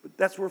 But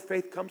that's where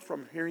faith comes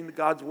from, hearing the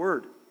God's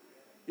Word.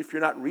 If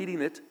you're not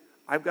reading it,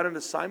 I've got an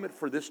assignment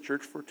for this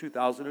church for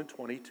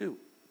 2022.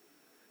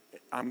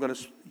 I'm going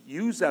to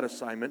use that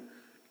assignment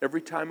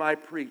every time I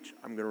preach.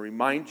 I'm going to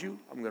remind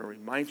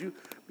you,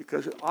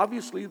 because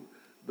obviously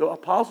the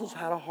apostles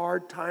had a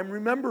hard time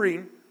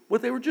remembering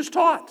what they were just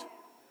taught.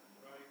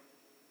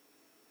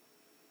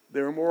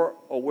 They were more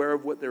aware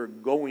of what they were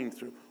going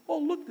through. Oh,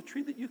 look, the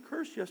tree that you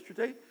cursed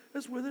yesterday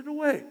has withered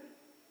away.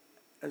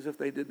 As if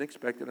they didn't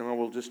expect it, and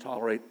we'll just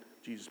tolerate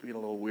Jesus being a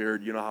little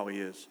weird. You know how he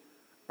is.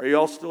 Are you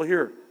all still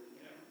here?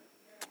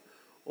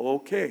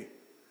 Okay.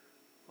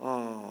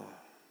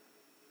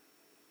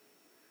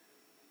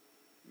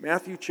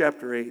 Matthew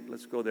chapter 8,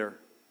 let's go there.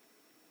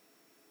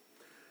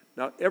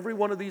 Now, every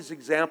one of these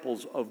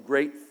examples of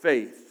great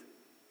faith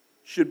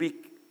should be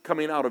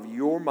coming out of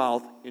your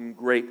mouth in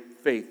great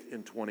faith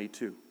in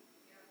 22.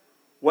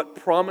 What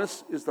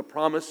promise is the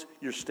promise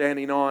you're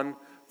standing on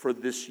for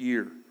this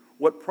year?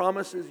 What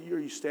promises are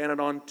you standing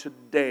on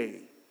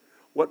today?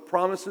 What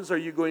promises are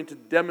you going to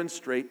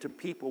demonstrate to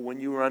people when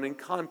you run in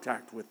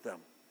contact with them?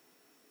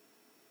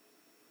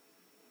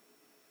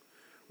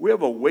 We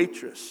have a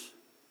waitress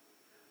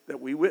that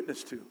we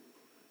witnessed to.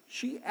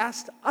 She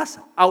asked us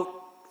out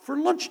for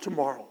lunch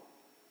tomorrow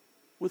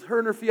with her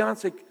and her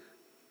fiance.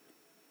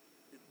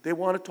 They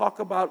want to talk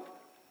about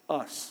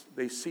us.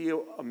 They see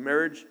a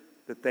marriage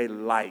that they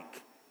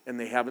like, and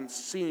they haven't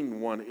seen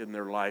one in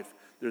their life.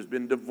 There's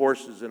been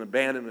divorces and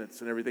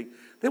abandonments and everything.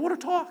 They want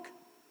to talk.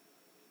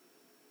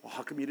 Well,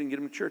 how come you didn't get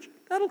them to church?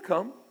 That'll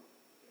come.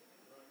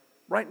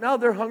 Right now,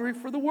 they're hungry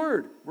for the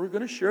Word. We're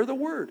going to share the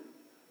Word.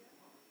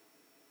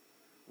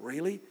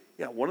 Really?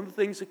 Yeah, one of the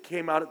things that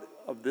came out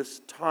of this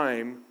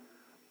time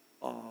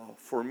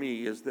for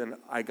me is then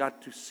I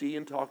got to see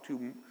and talk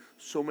to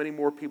so many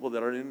more people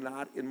that are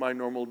not in my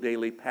normal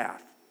daily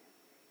path.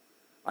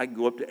 I can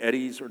go up to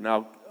Eddie's or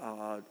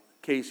now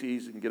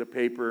Casey's and get a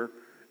paper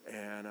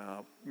and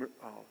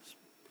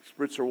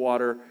spritzer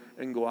water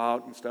and go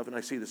out and stuff, and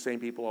I see the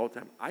same people all the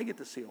time. I get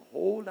to see a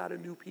whole lot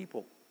of new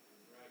people.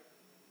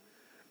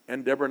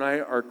 And Deborah and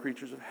I are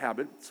creatures of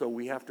habit, so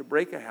we have to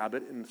break a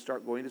habit and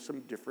start going to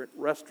some different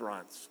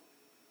restaurants.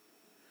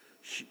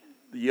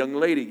 The young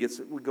lady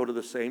we go to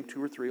the same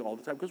 2 or 3 all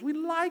the time because we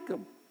like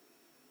them.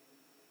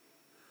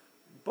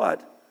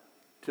 But,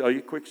 tell you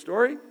a quick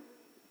story,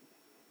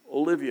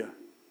 Olivia,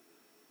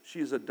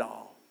 she's a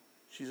doll.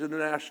 She's in the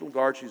National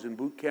Guard, she's in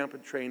boot camp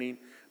and training,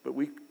 but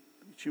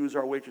she was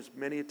our waitress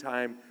many a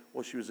time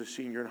while she was a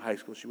senior in high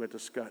school. She went to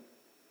Scott.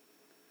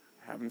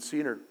 Haven't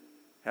seen her,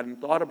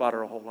 hadn't thought about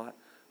her a whole lot.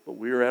 But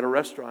we were at a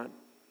restaurant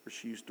where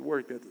she used to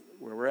work,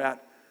 where we're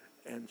at,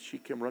 and she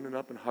came running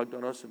up and hugged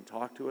on us and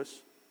talked to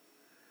us.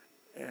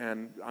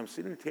 And I'm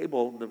sitting at the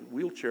table, the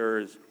wheelchair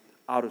is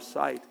out of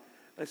sight.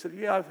 And I said,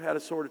 yeah, I've had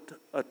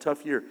a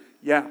tough year.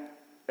 Yeah,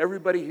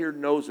 everybody here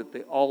knows it.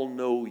 They all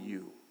know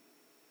you.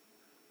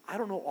 I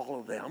don't know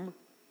all of them,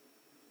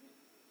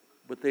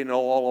 but they know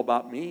all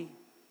about me.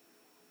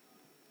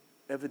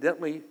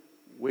 Evidently,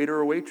 waiter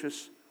or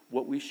waitress,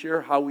 what we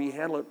share, how we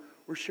handle it,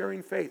 we're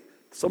sharing faith.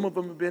 Some of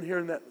them have been here,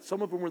 and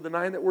some of them were the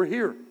 9 that were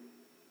here.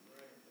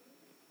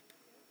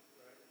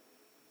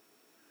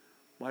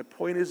 My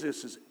point is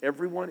this, is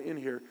everyone in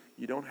here,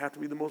 you don't have to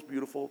be the most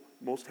beautiful,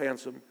 most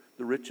handsome,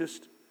 the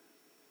richest.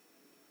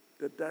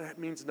 That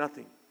means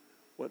nothing.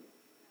 What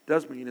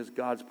does mean is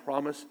God's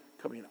promise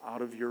coming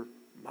out of your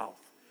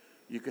mouth.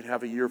 You could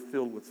have a year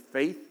filled with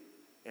faith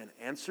and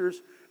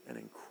answers and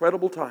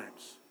incredible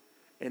times.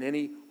 And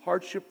any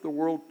hardship the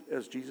world,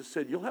 as Jesus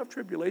said, you'll have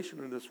tribulation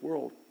in this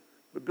world.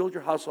 But build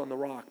your house on the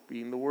rock,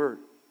 being the Word.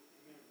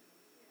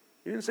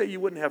 He didn't say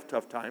you wouldn't have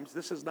tough times.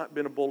 This has not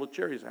been a bowl of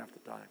cherries half the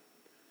time.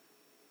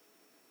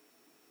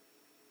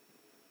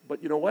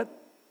 But you know what?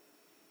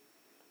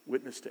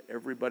 Witness to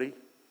everybody.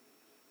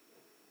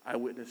 I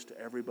witnessed to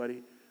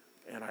everybody.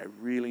 And I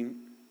really,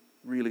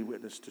 really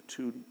witnessed to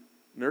 2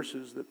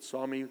 nurses that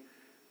saw me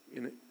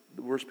in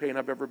the worst pain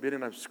I've ever been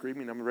in. I'm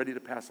screaming. I'm ready to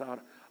pass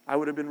out. I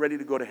would have been ready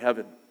to go to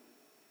heaven.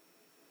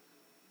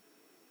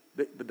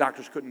 The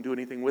doctors couldn't do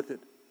anything with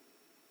it.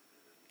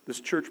 This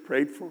church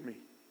prayed for me.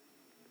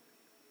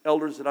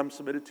 Elders that I'm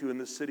submitted to in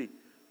this city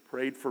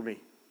prayed for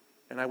me.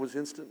 And I was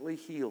instantly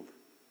healed.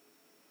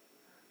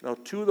 Now,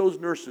 2 of those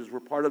nurses were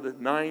part of the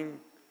 9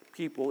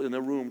 people in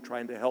the room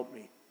trying to help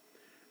me.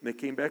 And they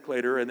came back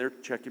later, and they're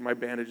checking my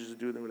bandages and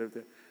doing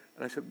whatever.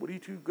 And I said, what are you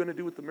 2 going to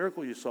do with the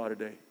miracle you saw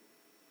today?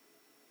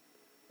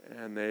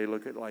 And they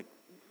look at like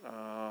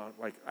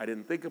I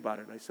didn't think about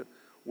it. And I said,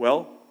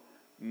 well,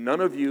 none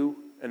of you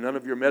and none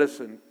of your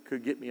medicine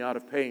could get me out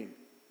of pain.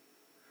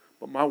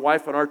 But my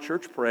wife and our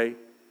church pray,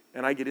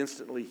 and I get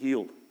instantly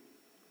healed.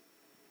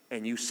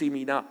 And you see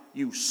me now.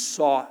 You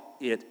saw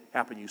it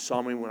happen. You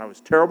saw me when I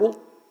was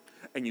terrible,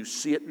 and you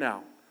see it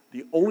now.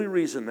 The only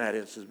reason that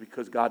is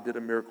because God did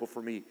a miracle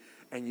for me.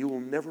 And you will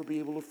never be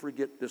able to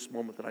forget this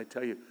moment that I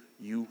tell you,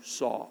 you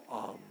saw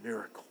a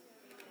miracle.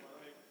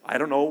 I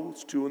don't know,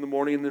 it's 2 a.m.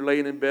 and they're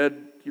laying in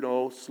bed,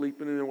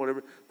 sleeping and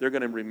whatever. They're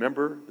going to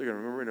remember.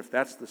 And if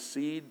that's the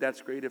seed,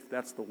 that's great. If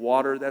that's the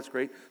water, that's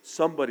great.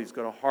 Somebody's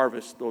going to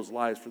harvest those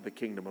lives for the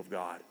kingdom of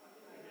God.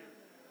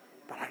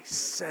 But I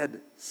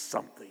said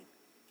something.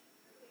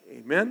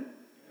 Amen?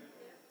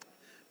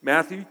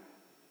 Matthew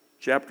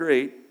chapter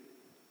 8.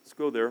 Let's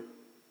go there.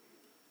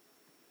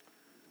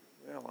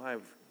 Well,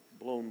 I've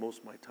blown most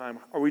of my time.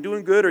 Are we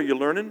doing good? Are you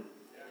learning?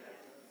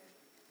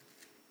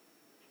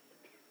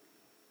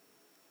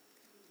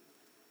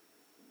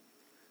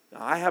 Now,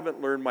 I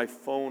haven't learned my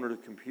phone or the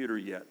computer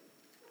yet.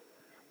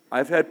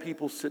 I've had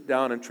people sit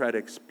down and try to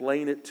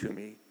explain it to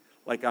me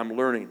like I'm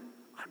learning.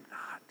 I'm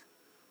not.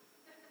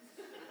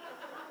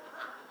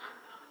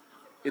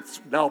 It's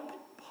now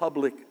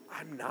public.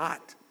 I'm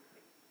not.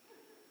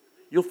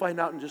 You'll find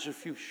out in just a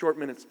few short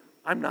minutes.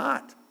 I'm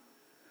not.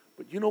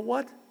 But you know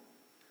what?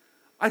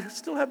 I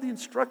still have the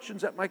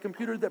instructions at my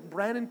computer that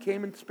Brandon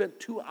came and spent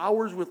 2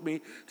 hours with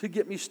me to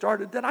get me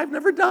started that I've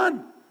never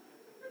done.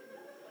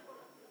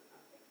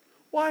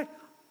 Why?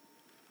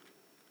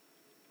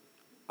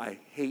 I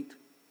hate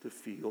to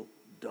feel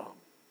dumb.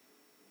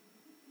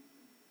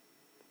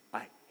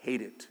 I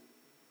hate it.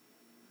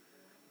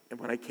 And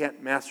when I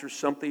can't master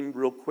something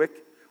real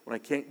quick, when I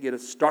can't get a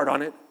start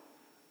on it,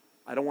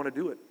 I don't want to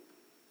do it.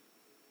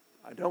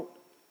 I don't.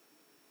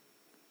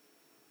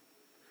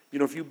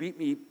 If you beat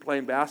me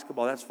playing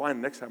basketball, that's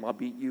fine. Next time I'll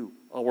beat you.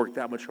 I'll work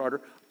that much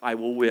harder. I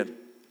will win.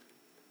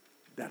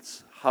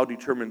 That's how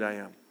determined I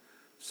am.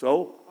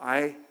 So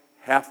I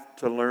have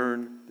to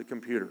learn the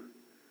computer.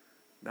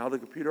 Now the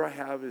computer I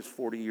have is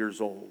 40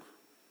 years old.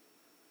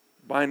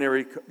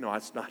 No,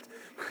 it's not.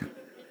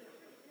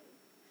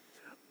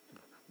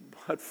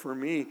 But for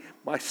me,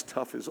 my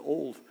stuff is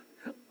old.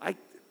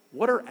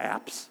 What are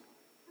apps?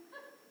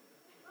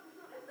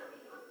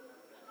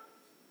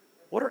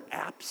 What are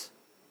apps?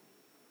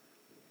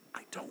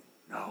 I don't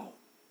know.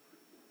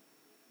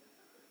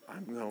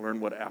 I'm going to learn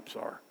what apps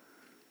are.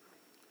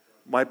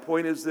 My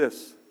point is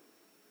this.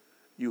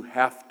 You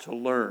have to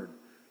learn.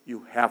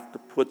 You have to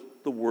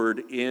put the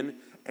word in,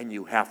 and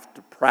you have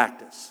to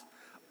practice.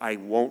 I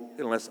won't,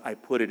 unless I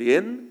put it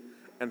in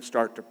and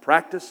start to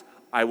practice,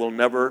 I will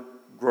never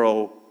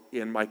grow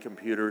in my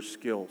computer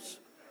skills.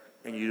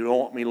 And you don't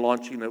want me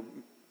launching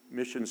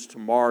missions to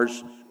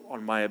Mars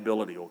on my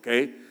ability,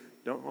 okay?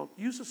 Don't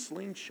use a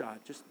slingshot.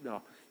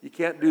 No, you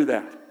can't do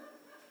that.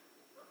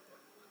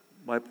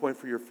 My point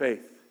for your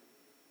faith,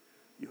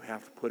 you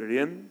have to put it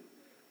in,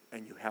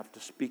 and you have to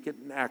speak it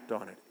and act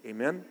on it.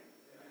 Amen?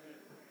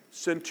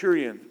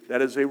 Centurion,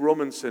 that is a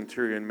Roman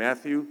centurion.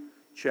 Matthew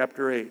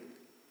chapter 8,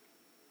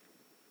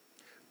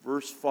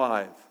 verse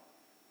 5.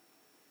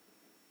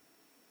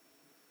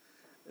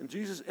 And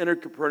Jesus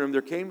entered Capernaum.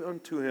 There came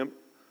unto him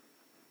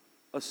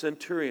a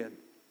centurion,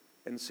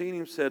 and seeing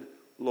him said,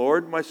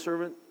 Lord, my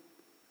servant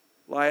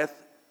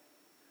lieth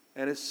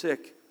and is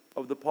sick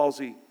of the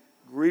palsy,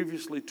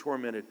 grievously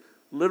tormented.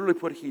 Literally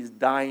put, he's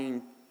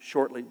dying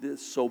shortly.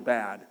 This is so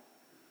bad.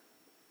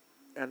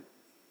 And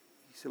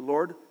he said,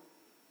 Lord,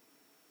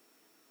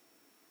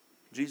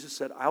 Jesus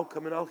said, I'll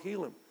come and I'll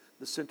heal him.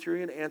 The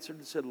centurion answered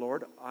and said,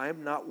 Lord, I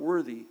am not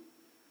worthy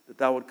that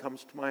thou would come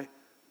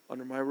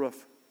under my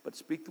roof. But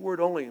speak the word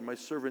only, and my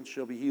servant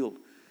shall be healed.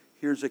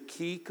 Here's a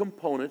key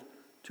component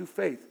to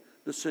faith.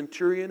 The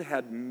centurion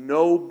had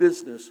no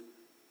business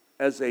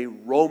as a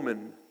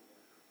Roman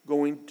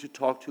going to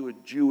talk to a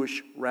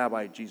Jewish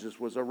rabbi. Jesus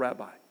was a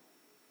rabbi.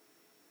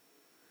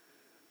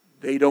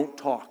 They don't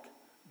talk.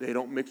 They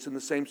don't mix in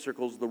the same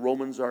circles. The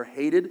Romans are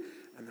hated,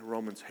 and the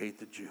Romans hate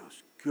the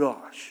Jews.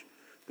 Gosh,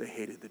 they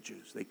hated the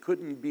Jews. They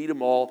couldn't beat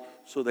them all,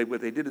 so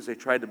what they did is they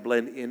tried to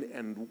blend in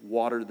and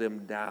water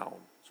them down.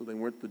 So they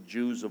weren't the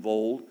Jews of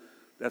old.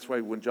 That's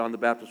why when John the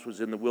Baptist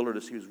was in the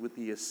wilderness, he was with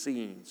the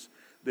Essenes.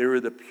 They were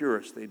the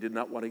purest. They did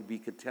not want to be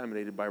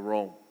contaminated by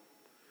Rome.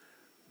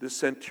 This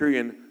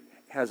centurion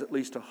has at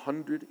least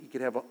 100. He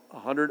could have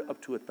 100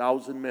 up to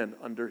 1,000 men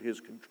under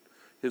his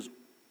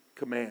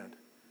command.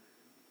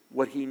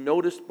 What he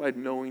noticed by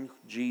knowing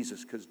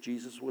Jesus, because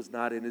Jesus was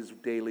not in his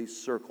daily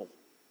circle,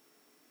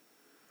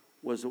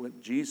 was that when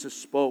Jesus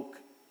spoke,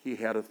 he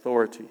had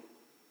authority.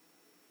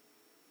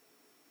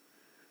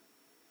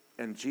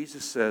 And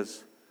Jesus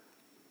says,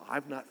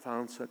 I've not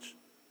found such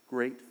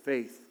great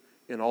faith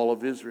in all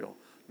of Israel.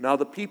 Now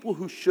the people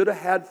who should have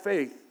had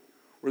faith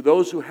were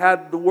those who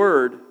had the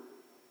word,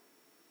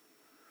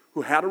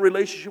 who had a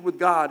relationship with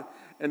God.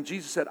 And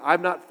Jesus said,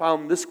 I've not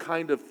found this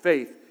kind of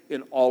faith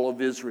in all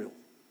of Israel.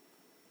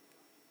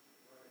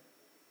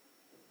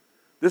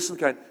 This is the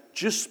kind,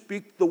 just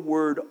speak the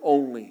word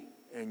only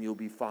and you'll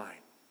be fine.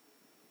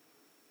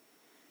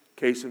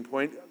 Case in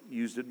point,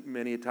 used it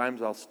many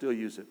times, I'll still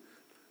use it.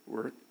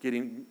 We're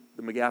getting,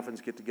 the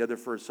McGaffins get together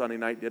for a Sunday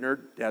night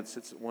dinner. Dad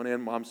sits at one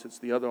end, Mom sits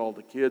at the other, all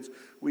the kids.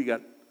 We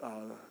got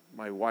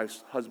my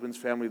wife's husband's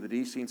family, the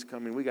Deasines,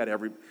 coming. We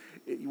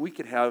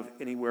could have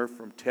anywhere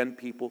from 10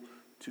 people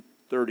to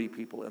 30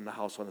 people in the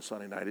house on a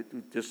Sunday night. It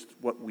was just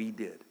what we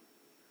did.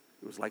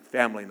 It was like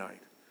family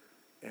night.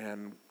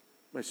 And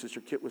my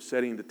sister Kit was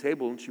setting the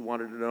table, and she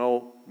wanted to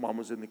know, Mom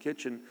was in the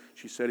kitchen,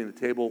 she's setting the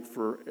table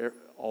for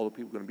all the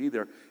people going to be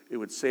there. It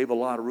would save a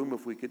lot of room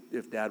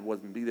if Dad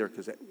wasn't be there,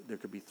 because there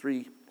could be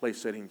 3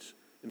 place settings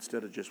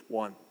instead of just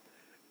 1.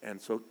 And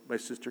so my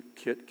sister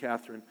Kit,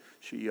 Catherine,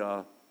 she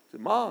said,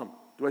 Mom,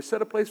 do I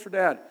set a place for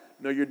Dad?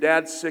 No, your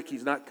dad's sick,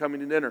 he's not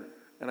coming to dinner.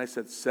 And I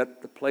said,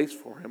 set the place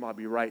for him, I'll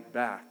be right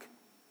back.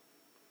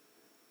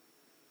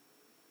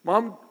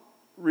 Mom,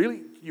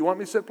 really? You want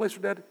me to set a place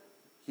for Dad?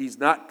 He's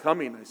not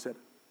coming. I said,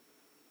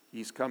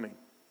 he's coming.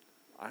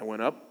 I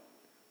went up,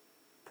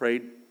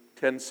 prayed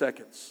 10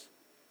 seconds.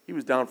 He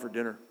was down for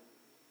dinner.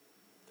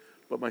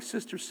 But my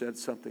sister said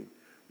something.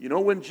 You know,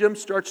 when Jim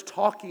starts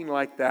talking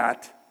like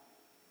that,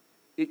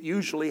 it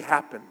usually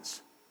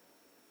happens.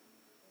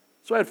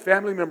 So I had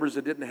family members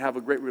that didn't have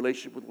a great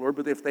relationship with the Lord,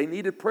 but if they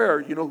needed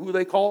prayer, you know who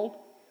they called?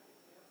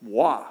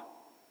 Moi.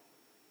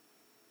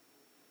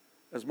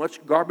 As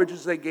much garbage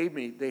as they gave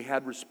me, they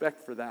had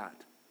respect for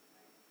that.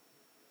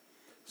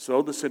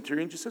 So the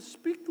centurion just said,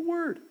 speak the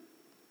word.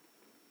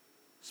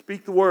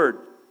 Speak the word.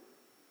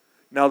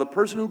 Now the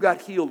person who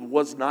got healed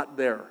was not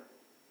there.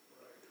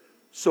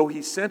 So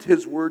he sent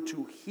his word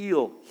to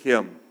heal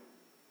him.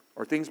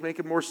 Are things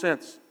making more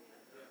sense?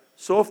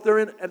 So if they're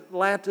in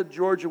Atlanta,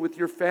 Georgia with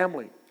your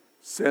family,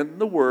 send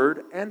the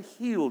word and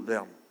heal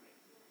them.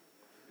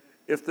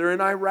 If they're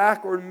in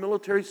Iraq or in a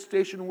military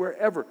station,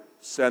 wherever,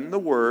 send the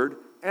word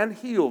and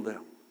heal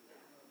them.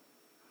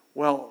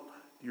 Well,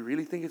 do you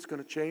really think it's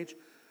going to change?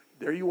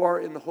 There you are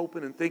in the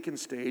hoping and thinking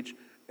stage,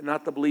 and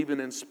not the believing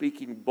and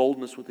speaking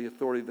boldness with the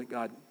authority that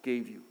God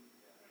gave you.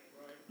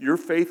 Your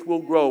faith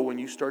will grow when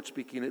you start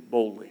speaking it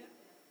boldly.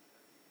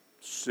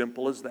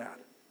 Simple as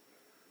that.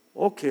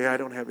 Okay, I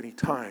don't have any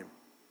time.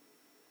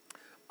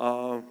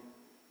 Go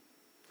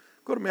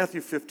to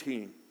Matthew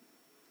 15.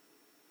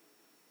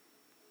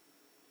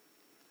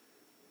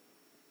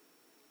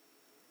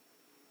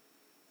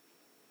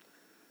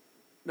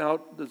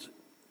 Now,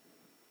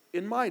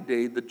 in my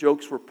day, the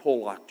jokes were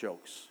Pollock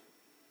jokes.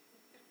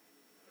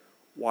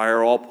 Why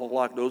are all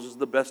Pollock noses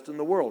the best in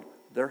the world?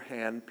 They're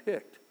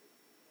hand-picked.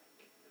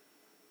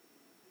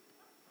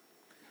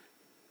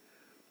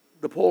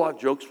 The Pollock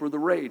jokes were the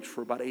rage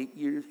for about 8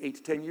 to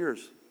 10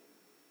 years.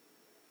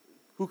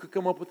 Who could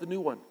come up with a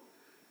new one?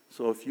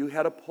 So if you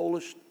had a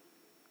Polish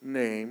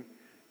name,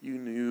 you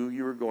knew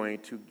you were going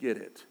to get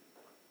it.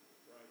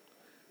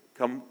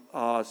 Come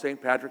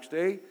St. Patrick's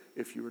Day,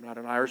 if you were not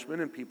an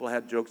Irishman and people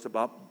had jokes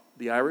about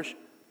the Irish,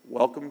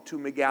 welcome to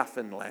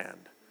McGaffin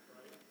land.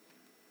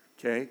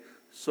 Okay,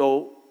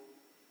 so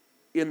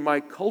in my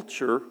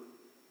culture,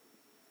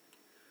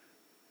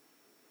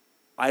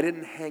 I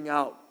didn't hang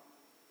out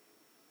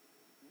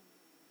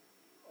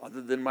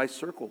other than my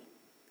circle.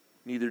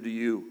 Neither do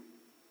you.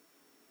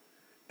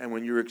 And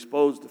when you're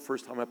exposed, the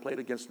first time I played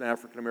against an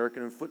African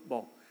American in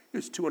football, he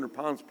was 200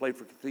 pounds, played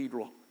for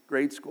Cathedral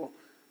grade school.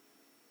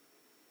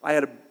 I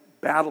had to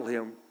battle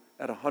him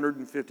at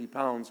 150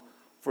 pounds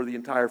for the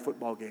entire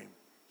football game.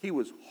 He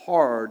was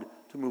hard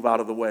to move out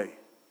of the way.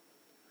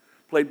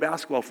 Played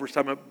basketball first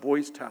time at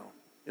Boys Town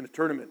in a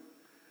tournament.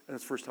 And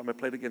it's the first time I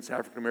played against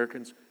African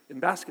Americans in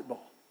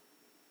basketball.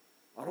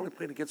 I only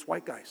played against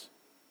white guys.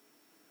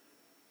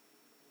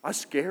 I was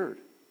scared.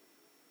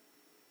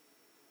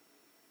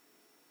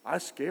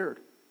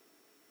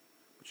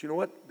 But you know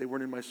what? They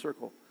weren't in my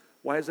circle.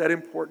 Why is that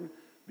important?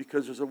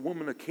 Because there's a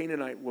woman, a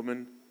Canaanite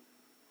woman,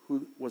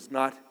 who was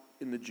not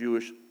in the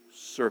Jewish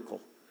circle.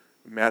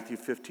 In Matthew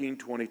 15,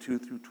 22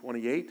 through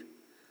 28,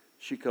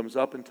 she comes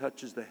up and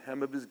touches the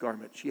hem of his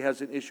garment. She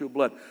has an issue of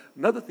blood.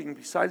 Another thing,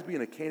 besides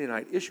being a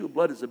Canaanite, issue of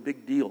blood is a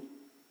big deal.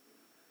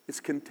 It's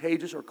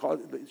contagious or cause.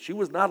 She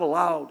was not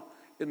allowed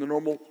in the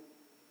normal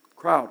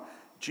crowd.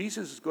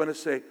 Jesus is going to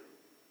say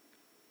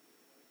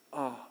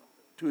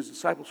to his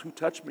disciples, who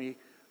touched me,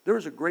 there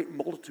is a great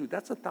multitude.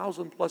 That's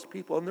 1,000 plus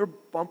people, and they're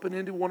bumping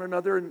into one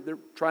another, and they're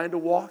trying to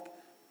walk.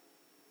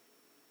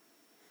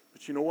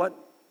 But you know what?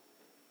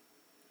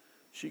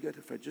 She got,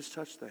 if I just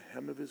touch the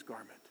hem of his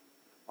garment,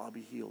 I'll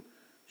be healed.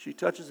 She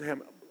touches the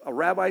hem. A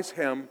rabbi's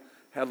hem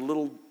had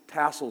little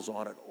tassels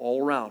on it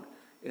all around,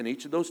 and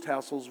each of those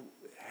tassels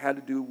had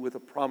to do with a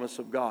promise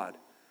of God.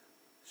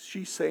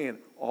 She's saying,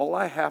 all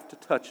I have to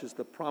touch is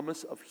the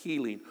promise of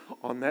healing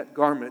on that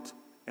garment,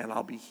 and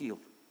I'll be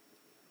healed.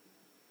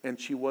 And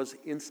she was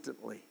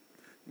instantly.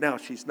 Now,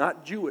 she's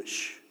not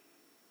Jewish,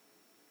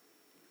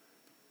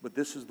 but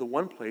this is the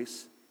one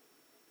place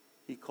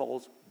he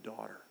calls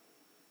daughter.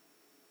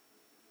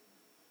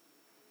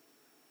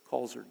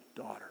 Calls her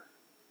daughter.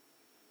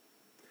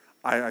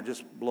 I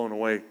just blown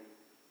away.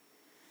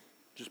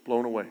 Just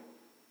blown away.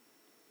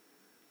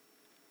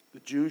 The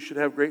Jews should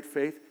have great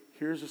faith.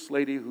 Here's this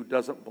lady who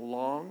doesn't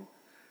belong,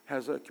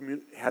 has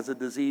a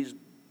disease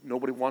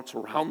nobody wants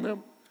around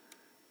them,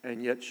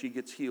 and yet she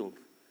gets healed.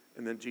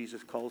 And then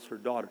Jesus calls her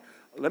daughter.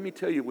 Let me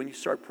tell you, when you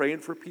start praying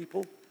for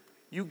people,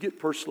 you get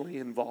personally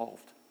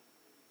involved.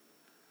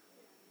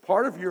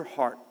 Part of your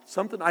heart,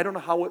 something, I don't know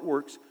how it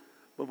works,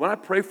 but when I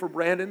pray for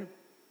Brandon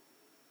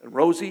and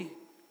Rosie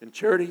and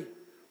Charity,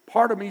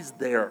 part of me's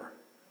there.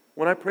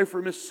 When I pray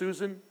for Miss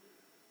Susan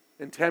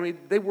and Tammy,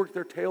 they worked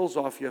their tails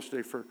off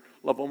yesterday for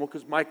Love Omo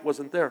because Mike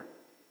wasn't there.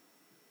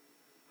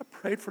 I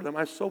prayed for them.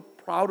 I'm so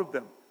proud of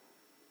them.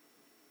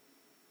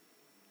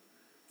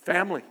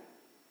 Family.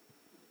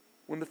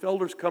 When the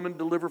Felders come and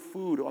deliver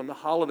food on the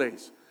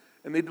holidays,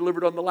 and they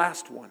delivered on the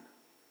last one,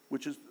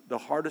 which is the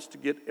hardest to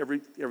get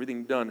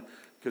everything done,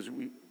 because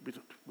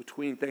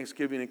between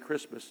Thanksgiving and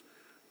Christmas,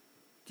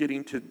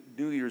 getting to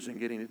New Year's and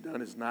getting it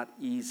done is not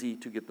easy,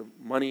 to get the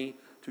money,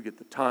 to get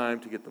the time,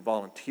 to get the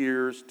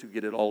volunteers, to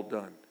get it all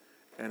done.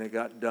 And it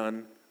got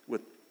done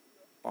with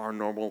our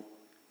normal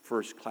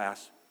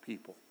first-class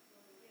people.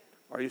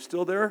 Are you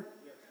still there?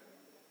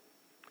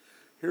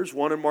 Here's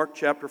one in Mark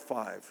chapter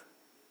 5,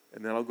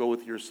 and then I'll go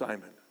with your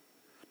assignment.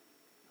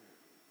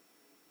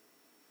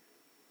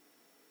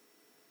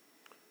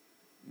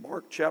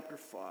 Mark chapter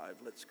 5,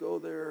 let's go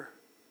there.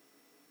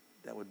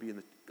 That would be in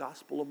the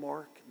Gospel of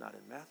Mark, not in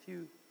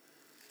Matthew.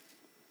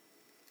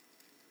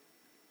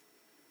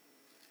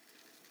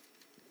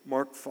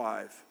 Mark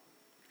 5.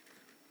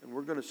 And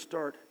we're going to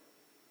start,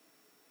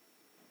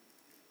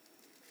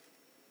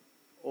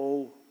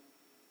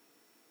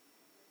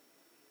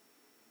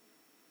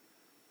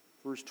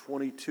 verse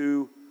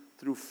 22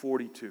 through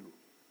 42.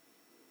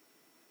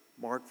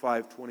 Mark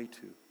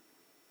 5:22.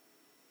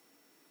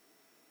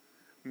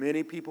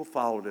 Many people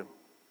followed him.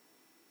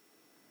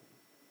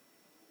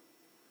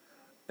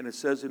 And it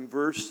says in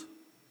verse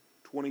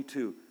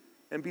 22,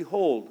 and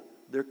behold,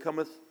 there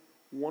cometh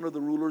one of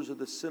the rulers of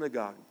the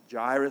synagogue,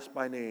 Jairus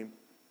by name,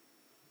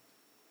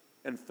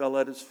 and fell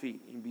at his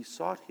feet, and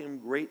besought him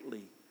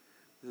greatly.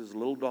 His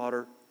little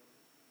daughter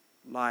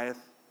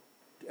lieth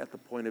at the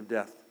point of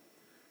death.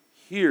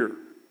 Here,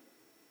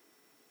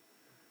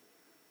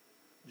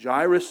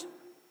 Jairus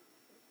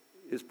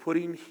is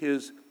putting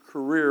his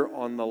career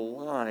on the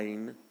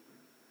line.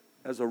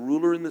 As a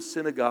ruler in the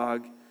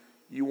synagogue,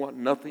 you want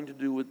nothing to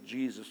do with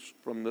Jesus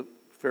from the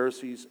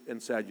Pharisees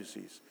and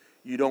Sadducees.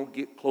 You don't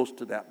get close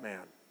to that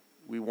man.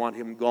 We want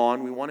him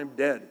gone. We want him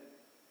dead.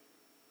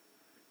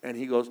 And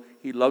he goes,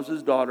 he loves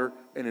his daughter,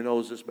 and he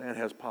knows this man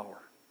has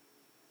power.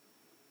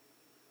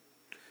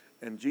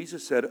 And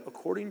Jesus said,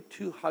 according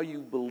to how you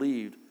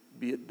believed,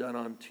 be it done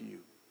unto you.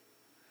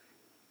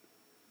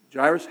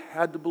 Jairus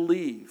had to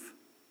believe.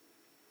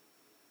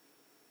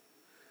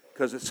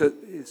 Because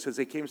it says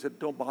they came and said,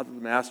 don't bother the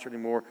master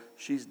anymore.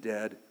 She's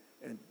dead.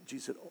 And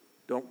Jesus said, oh,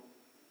 don't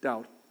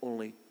doubt,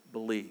 only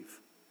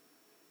believe.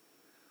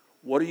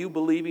 What are you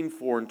believing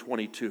for in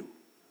 22?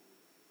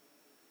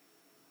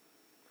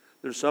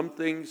 There's some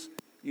things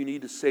you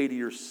need to say to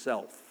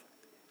yourself.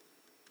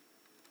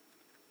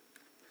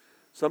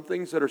 Some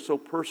things that are so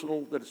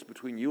personal that it's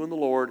between you and the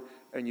Lord,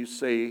 and you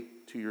say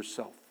to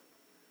yourself.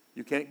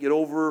 You can't get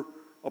over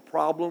a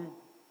problem.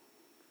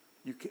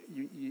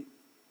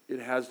 It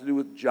has to do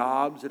with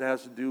jobs. It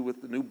has to do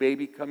with the new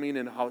baby coming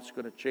and how it's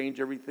going to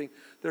change everything.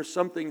 There's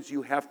some things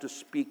you have to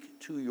speak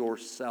to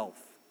yourself.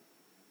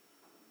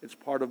 It's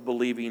part of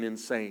believing and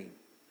saying.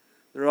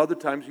 There are other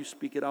times you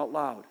speak it out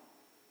loud.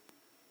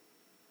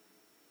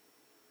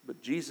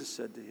 But Jesus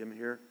said to him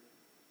here,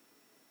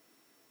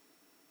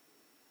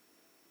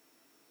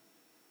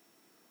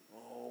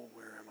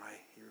 where am I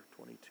here?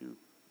 22.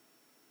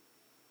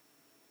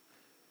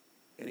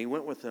 And he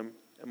went with him,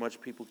 and much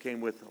people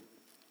came with him.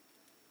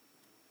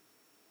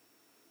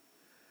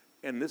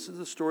 And this is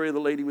the story of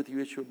the lady with the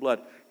issue of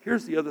blood.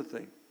 Here's the other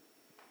thing.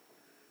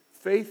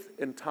 Faith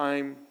and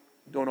time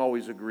don't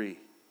always agree.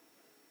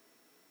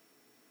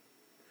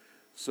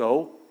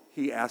 So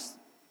he asked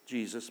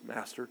Jesus,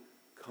 Master,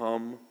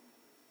 come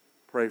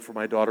pray for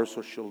my daughter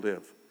so she'll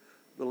live.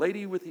 The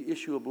lady with the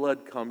issue of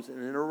blood comes and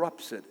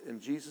interrupts it. And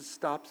Jesus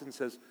stops and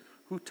says,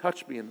 who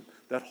touched me? And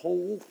that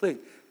whole thing.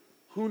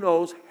 Who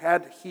knows,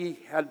 had he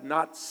had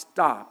not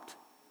stopped,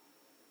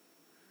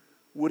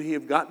 would he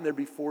have gotten there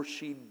before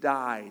she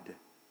died?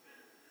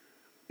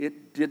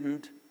 It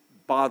didn't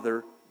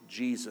bother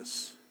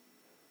Jesus.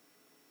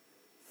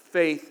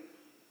 Faith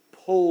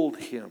pulled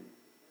him.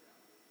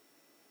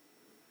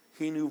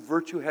 He knew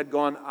virtue had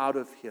gone out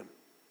of him.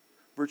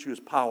 Virtue is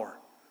power.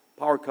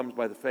 Power comes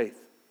by the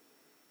faith.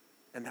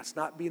 And that's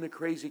not being a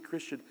crazy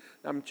Christian.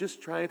 I'm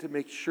just trying to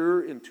make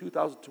sure in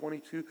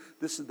 2022,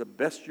 this is the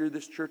best year of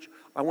this church.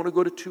 I want to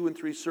go to 2 and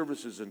 3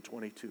 services in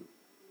 22.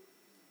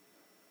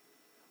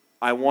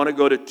 I want to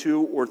go to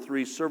 2 or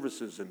 3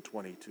 services in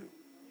 22.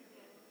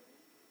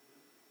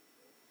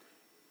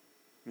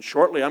 And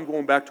shortly, I'm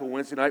going back to a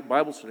Wednesday night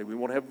Bible study. We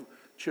won't have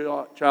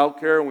child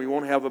care, and we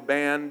won't have a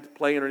band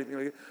playing or anything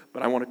like that.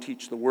 But I want to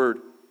teach the Word.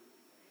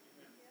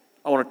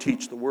 I want to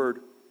teach the Word.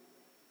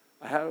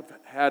 I have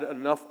had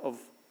enough of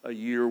a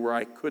year where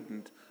I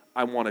couldn't.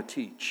 I want to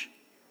teach.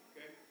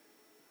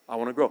 I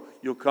want to grow.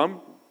 You'll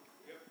come?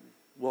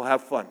 We'll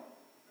have fun.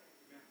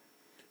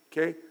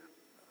 Okay?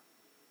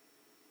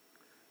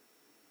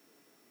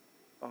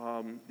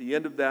 The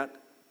end of that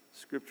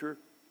scripture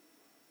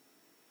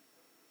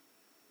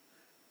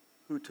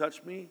Who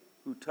touched me?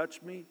 Who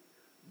touched me?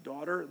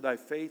 Daughter, thy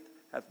faith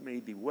hath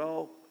made thee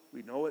well.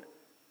 We know it.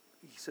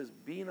 He says,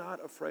 be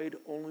not afraid,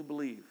 only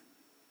believe.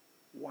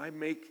 Why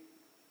make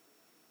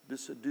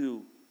this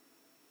ado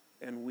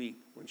and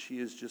weep when she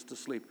is just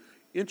asleep?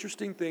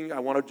 Interesting thing I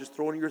want to just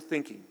throw into your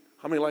thinking.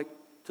 How many like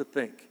to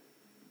think?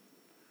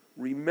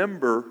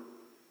 Remember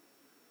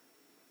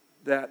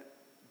that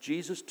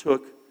Jesus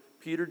took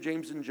Peter,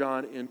 James, and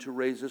John in to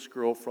raise this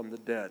girl from the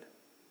dead.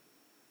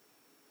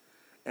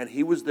 And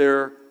he was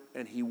there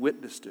and he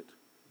witnessed it.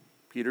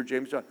 Peter,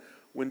 James, John.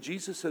 When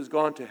Jesus has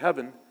gone to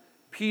heaven,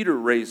 Peter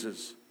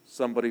raises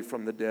somebody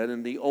from the dead.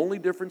 And the only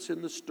difference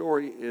in the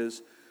story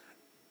is,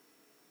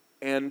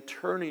 and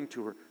turning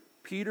to her.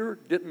 Peter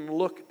didn't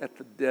look at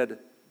the dead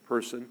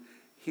person.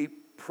 He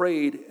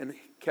prayed and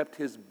kept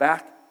his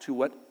back to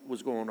what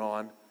was going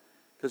on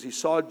because he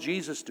saw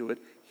Jesus do it.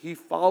 He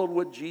followed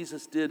what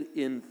Jesus did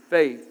in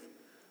faith,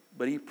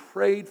 but he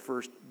prayed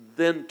first,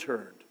 then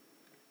turned.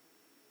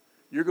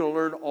 You're going to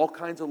learn all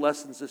kinds of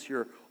lessons this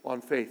year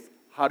on faith.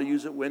 How to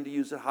use it, when to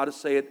use it, how to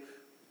say it.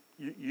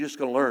 You're just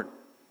going to learn.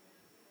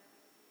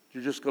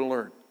 You're just going to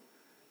learn.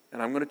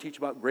 And I'm going to teach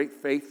about great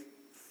faith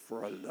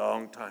for a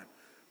long time.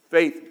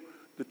 Faith.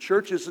 The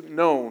church isn't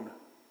known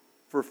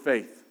for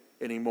faith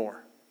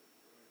anymore.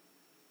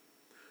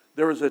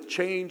 There was a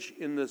change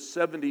in the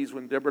 70s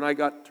when Deborah and I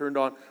got turned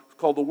on. It's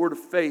called the Word of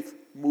Faith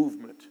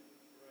movement.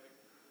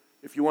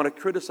 If you want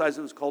to criticize it,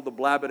 it was called the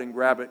Blab It and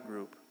Grab It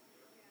group.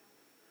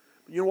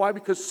 You know why?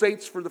 Because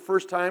saints, for the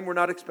first time, we're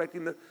not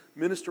expecting the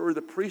minister or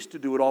the priest to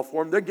do it all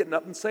for them. They're getting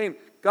up and saying,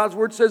 God's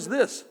Word says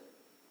this.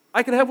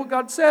 I can have what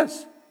God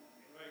says.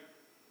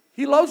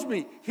 He loves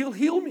me. He'll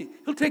heal me.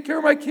 He'll take care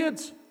of my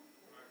kids.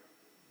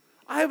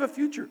 I have a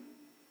future.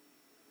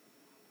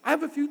 I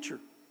have a future.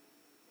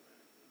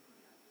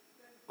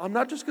 I'm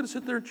not just going to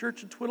sit there in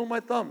church and twiddle my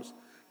thumbs.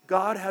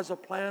 God has a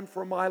plan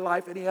for my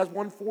life, and He has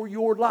one for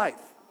your life.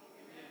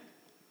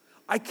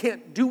 I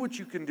can't do what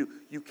you can do.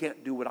 You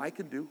can't do what I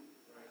can do.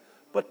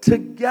 But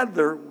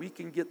together, we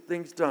can get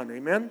things done.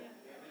 Amen?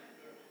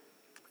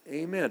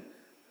 Amen.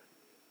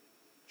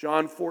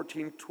 John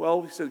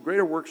 14:12, He said,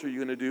 greater works are you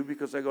going to do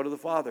because I go to the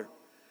Father.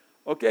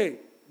 Okay,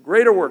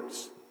 greater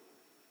works.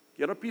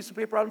 Get a piece of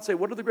paper out and say,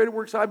 what are the greater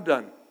works I've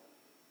done?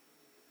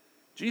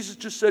 Jesus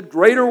just said,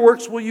 greater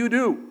works will you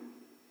do.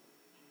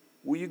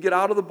 Will you get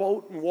out of the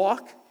boat and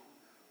walk?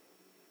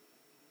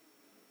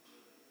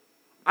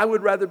 I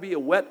would rather be a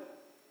wet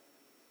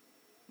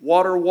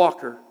water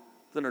walker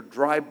than a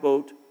dry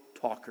boat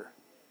talker.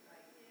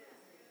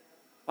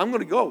 I'm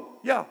going to go.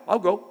 Yeah, I'll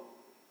go.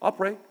 I'll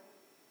pray.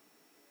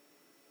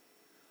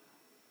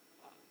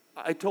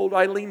 I told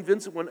Eileen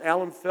Vincent when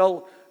Alan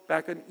fell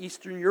back in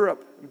Eastern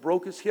Europe and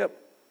broke his hip,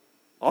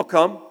 I'll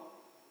come.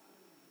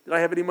 Did I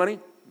have any money?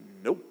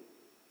 Nope.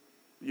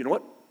 You know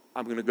what?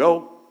 I'm going to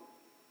go.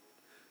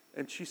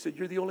 And she said,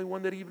 you're the only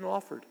one that even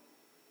offered.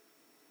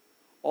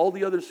 All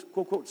the other,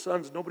 quote, quote,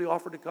 sons, nobody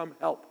offered to come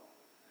help.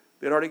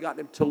 They'd already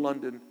gotten him to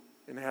London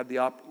and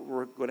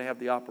were going to have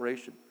the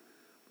operation.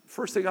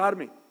 First thing out of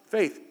me,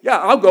 faith. Yeah,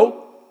 I'll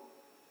go.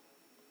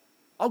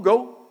 I'll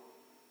go.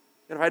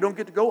 And if I don't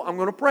get to go, I'm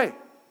going to pray.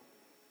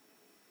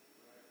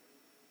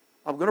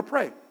 I'm going to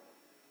pray.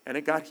 And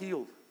it got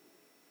healed.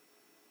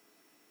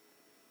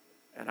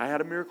 And I had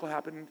a miracle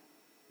happen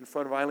in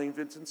front of Eileen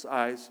Vincent's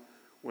eyes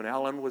when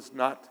Alan was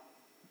not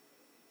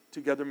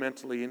together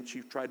mentally, and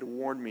she tried to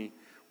warn me,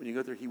 when you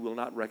go there, he will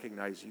not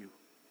recognize you.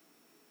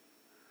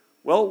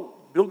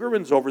 Well, Bill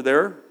Gurman's over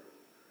there,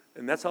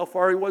 and that's how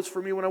far he was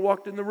from me when I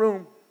walked in the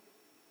room.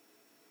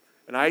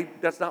 And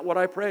that's not what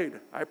I prayed.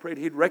 I prayed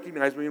he'd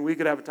recognize me and we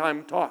could have a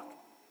time to talk.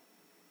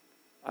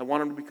 I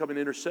want him to become an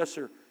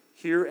intercessor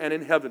here and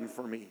in heaven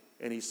for me.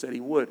 And he said he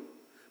would.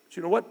 But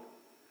you know what?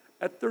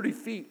 At 30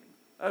 feet,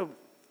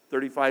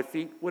 35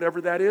 feet,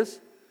 whatever that is,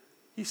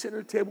 he's sitting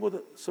at a table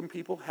with some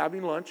people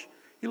having lunch.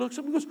 He looks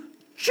up and goes,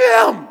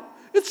 Jim,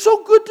 it's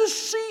so good to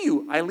see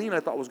you. Eileen,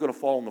 I thought, was going to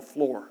fall on the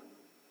floor.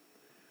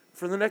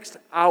 For the next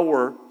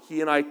hour,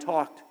 he and I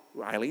talked,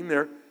 Eileen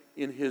there,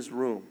 in his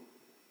room.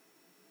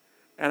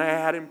 And I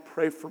had him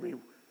pray for me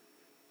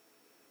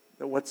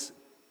that what's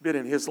been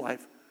in his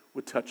life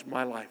would touch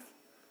my life.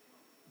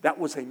 That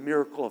was a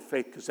miracle of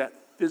faith because that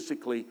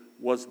physically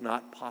was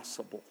not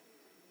possible.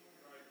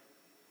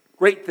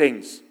 Great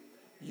things.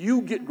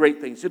 You get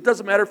great things. It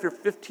doesn't matter if you're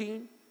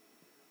 15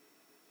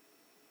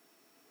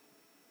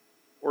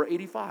 or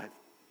 85.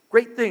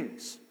 Great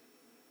things.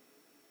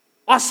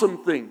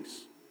 Awesome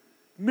things.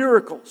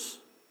 Miracles.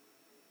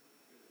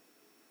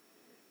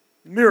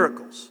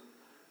 Miracles.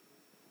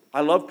 I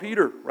love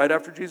Peter right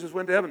after Jesus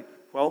went to heaven.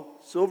 Well,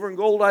 silver and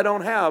gold I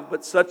don't have,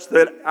 but such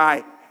that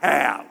I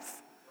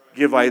have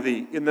give I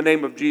thee. In the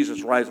name of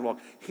Jesus, rise and walk.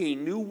 He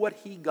knew what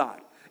he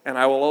got. And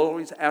I will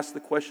always ask the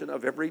question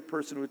of every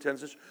person who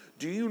attends this,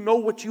 do you know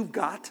what you've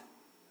got?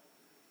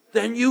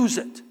 Then use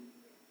it.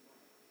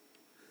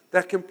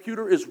 That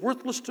computer is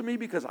worthless to me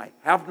because I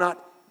have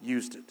not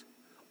used it.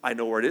 I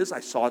know where it is.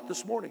 I saw it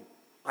this morning.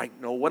 I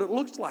know what it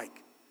looks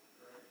like.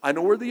 I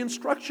know where the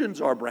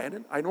instructions are,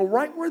 Brandon. I know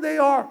right where they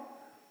are.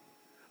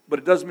 But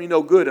it does me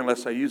no good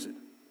unless I use it.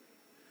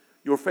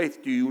 Your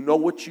faith, do you know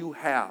what you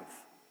have?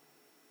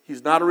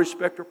 He's not a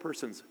respecter of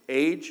persons.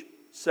 Age,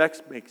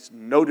 sex makes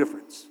no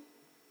difference.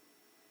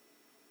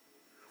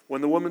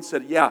 When the woman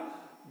said, yeah,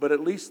 but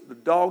at least the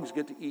dogs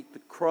get to eat the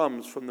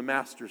crumbs from the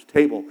master's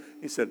table,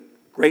 he said,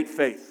 great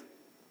faith.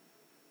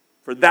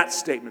 For that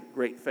statement,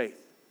 great faith.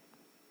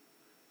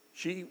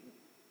 She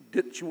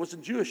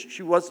wasn't Jewish.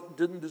 She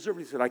didn't deserve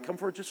it. He said, I come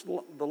for just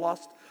the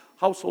lost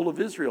household of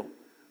Israel.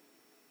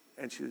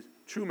 And she said,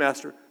 true,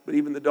 master, but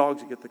even the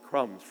dogs get the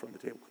crumbs from the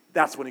table.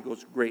 That's when he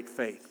goes, great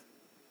faith.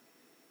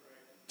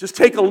 Just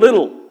take a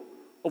little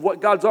of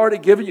what God's already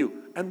given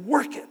you and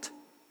work it.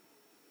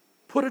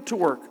 Put it to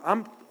work.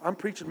 I'm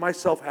preaching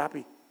myself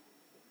happy.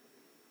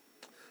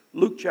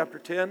 Luke chapter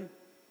 10.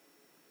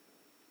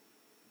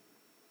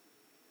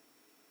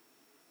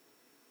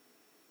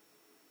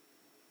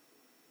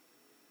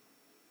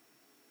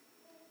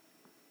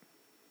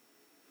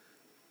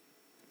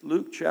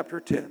 Luke chapter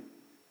 10.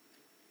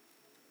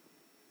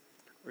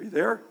 Are you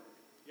there?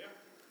 Yeah.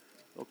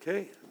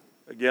 Okay.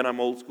 Again, I'm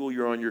old school.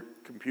 You're on your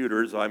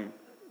computers. I'm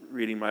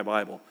reading my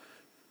Bible.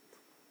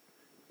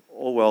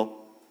 Oh, well.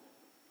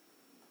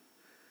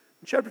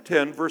 In chapter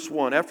 10, verse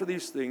 1, after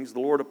these things, the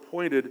Lord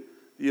appointed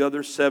the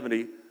other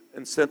 70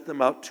 and sent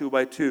them out 2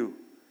 by 2,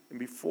 and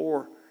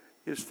before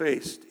his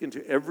face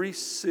into every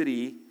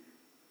city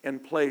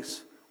and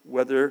place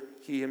whither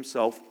he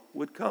himself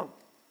would come.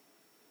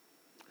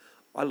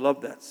 I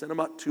love that. Send them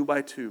out 2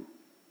 by 2.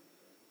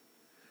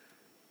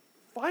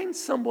 Find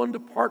someone to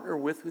partner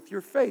with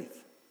your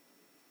faith.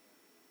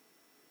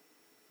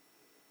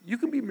 You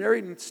can be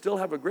married and still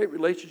have a great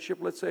relationship.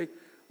 Let's say,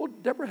 well,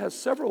 Deborah has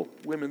several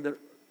women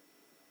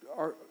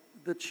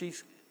that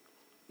she's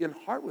in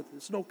heart with.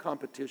 There's no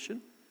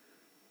competition.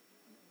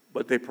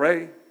 But they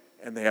pray,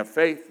 and they have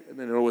faith, and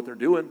they know what they're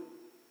doing.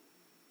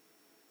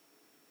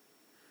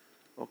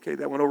 Okay,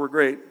 that went over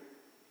great.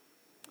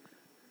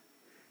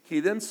 He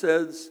then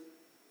says,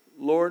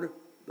 Lord,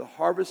 the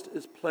harvest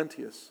is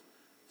plenteous.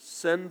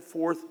 Send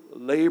forth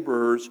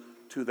laborers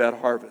to that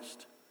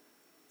harvest.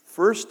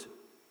 First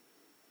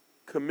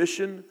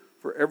commission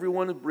for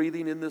everyone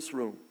breathing in this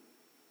room.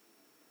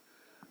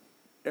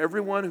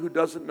 Everyone who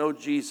doesn't know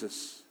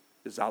Jesus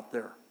is out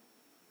there.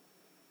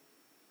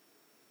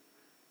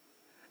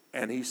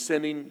 And he's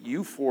sending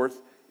you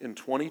forth in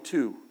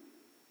 22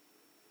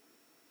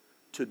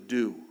 to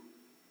do,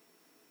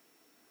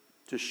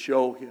 to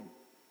show him,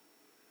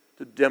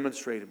 to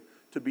demonstrate him,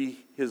 to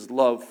be his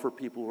love for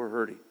people who are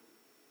hurting.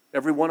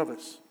 Every one of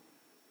us.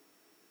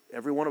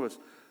 Every one of us.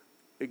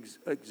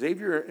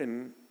 Xavier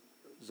and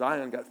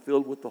Zion got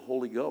filled with the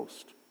Holy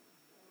Ghost.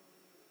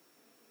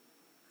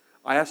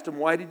 I asked him,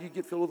 why did you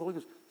get filled with the Holy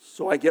Ghost?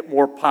 So I get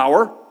more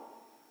power.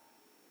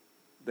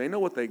 They know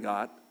what they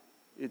got.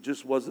 It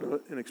just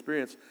wasn't an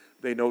experience.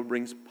 They know it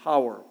brings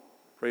power.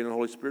 Pray in the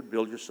Holy Spirit,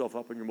 build yourself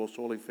up in your most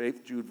holy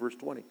faith. Jude verse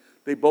 20.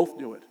 They both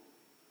knew it.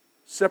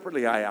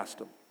 Separately, I asked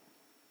them.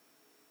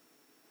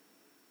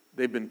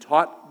 They've been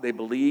taught, they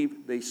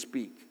believe, they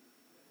speak.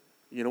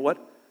 You know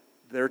what?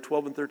 They're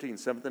 12 and 13,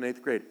 7th and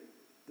 8th grade.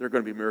 They're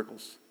going to be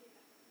miracles.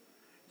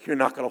 You're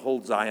not going to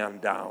hold Zion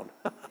down.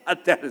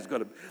 That is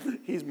going to,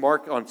 he's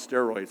Mark on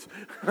steroids.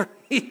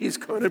 He's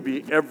going to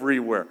be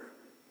everywhere.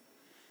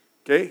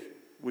 Okay,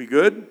 we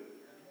good?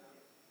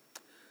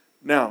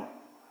 Now,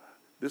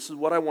 this is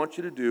what I want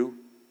you to do.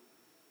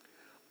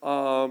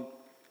 Can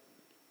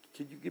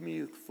you give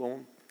me the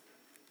phone?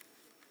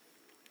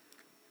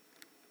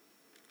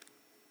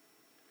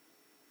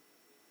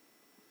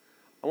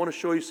 I want to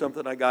show you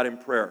something I got in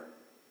prayer.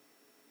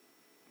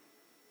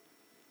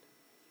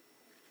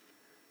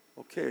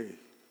 Okay.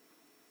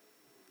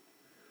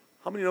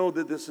 How many know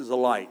that this is a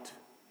light?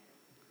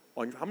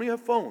 How many have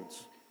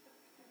phones?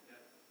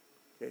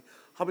 Okay.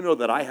 How many know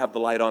that I have the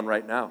light on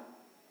right now?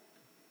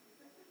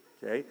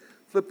 Okay.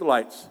 Flip the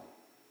lights.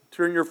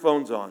 Turn your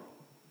phones on.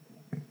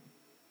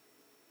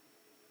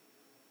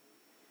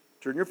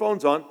 Turn your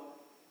phones on.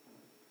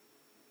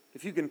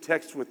 If you can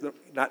text with them,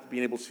 not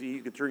being able to see,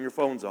 you can turn your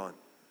phones on.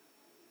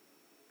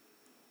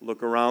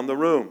 Look around the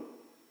room,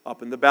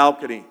 up in the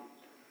balcony,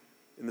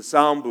 in the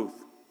sound booth.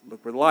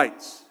 Look for the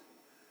lights.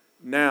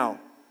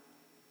 Now,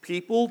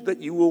 people that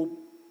you will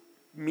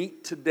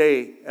meet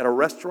today at a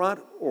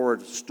restaurant or a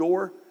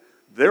store,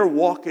 they're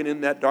walking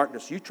in that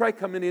darkness. You try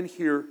coming in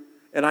here,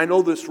 and I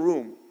know this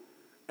room,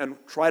 and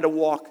try to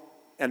walk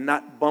and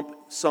not bump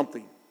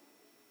something.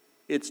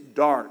 It's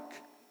dark.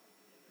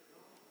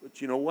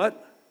 But you know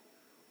what?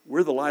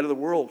 We're the light of the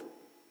world.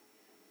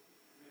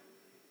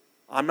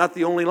 I'm not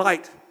the only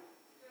light.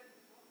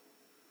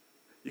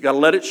 You got to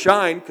let it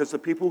shine, because the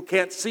people who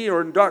can't see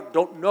or in dark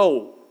don't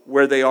know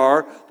where they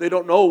are. They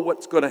don't know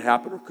what's going to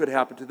happen or could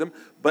happen to them.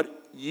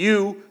 But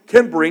you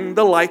can bring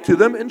the light to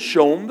them and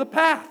show them the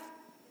path.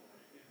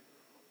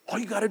 All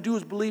you got to do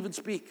is believe and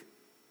speak.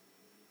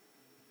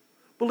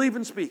 Believe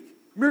and speak.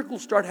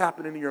 Miracles start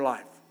happening in your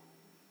life.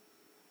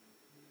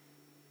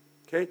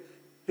 Okay?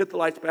 Hit the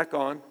lights back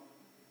on.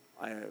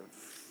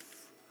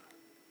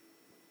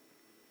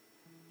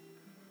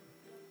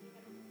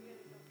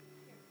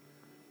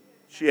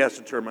 She has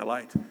to turn my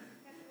light.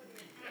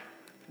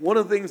 One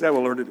of the things I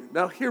will learn to do.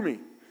 Now, hear me.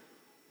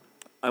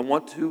 I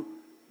want to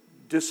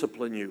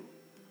discipline you.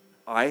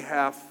 I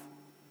have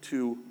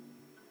to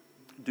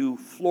do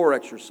floor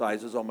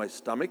exercises on my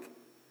stomach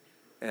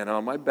and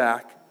on my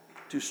back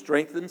to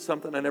strengthen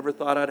something I never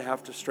thought I'd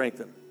have to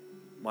strengthen.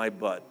 My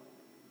butt.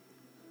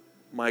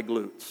 My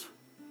glutes.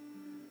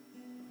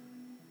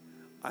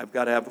 I've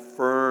got to have a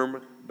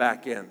firm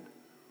back end.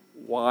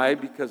 Why?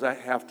 Because I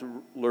have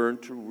to learn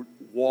to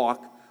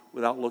walk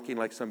without looking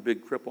like some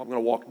big cripple. I'm going to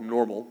walk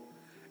normal.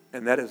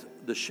 And that is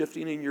the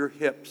shifting in your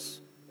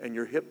hips and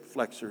your hip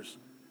flexors.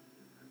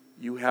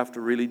 You have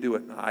to really do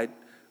it. Now,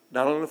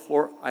 not on the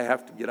floor, I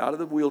have to get out of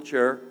the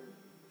wheelchair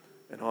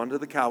and onto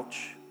the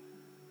couch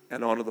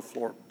and onto the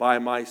floor by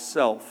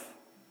myself.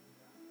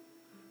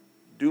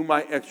 Do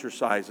my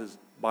exercises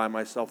by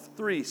myself,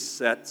 3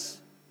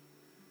 sets,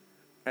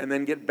 and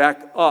then get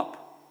back up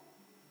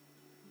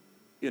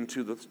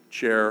into the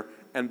chair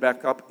and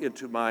back up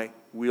into my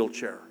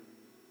wheelchair.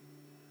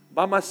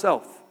 By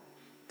myself.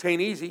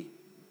 Tain't easy,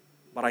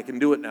 but I can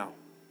do it now.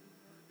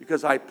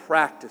 Because I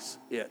practice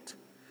it.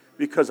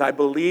 Because I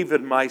believe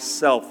in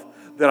myself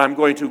that I'm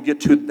going to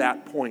get to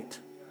that point.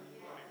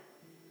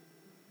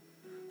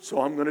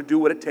 So I'm going to do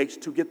what it takes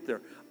to get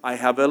there. I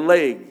have a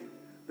leg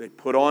they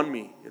put on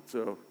me. It's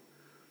a,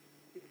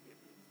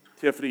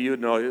 Tiffany, you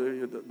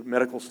know, the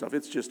medical stuff,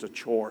 it's just a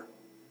chore.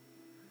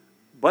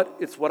 But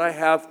it's what I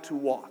have to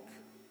walk.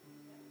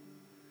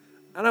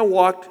 And I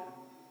walked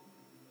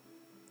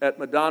at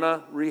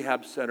Madonna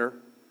Rehab Center,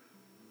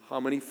 how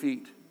many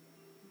feet?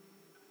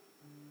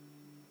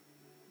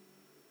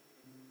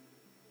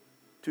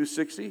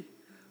 260?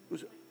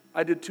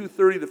 I did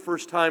 230 the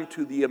first time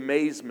to the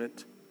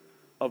amazement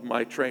of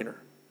my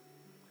trainer.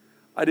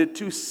 I did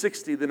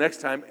 260 the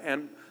next time,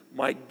 and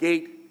my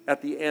gait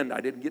at the end,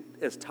 I didn't get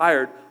as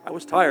tired. I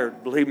was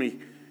tired, believe me,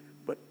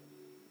 but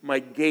my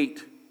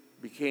gait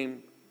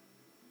became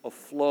a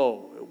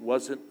flow. It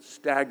wasn't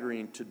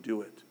staggering to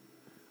do it.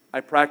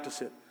 I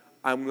practice it.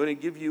 I'm going to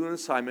give you an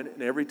assignment,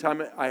 and every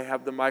time I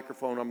have the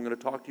microphone, I'm going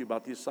to talk to you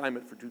about the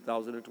assignment for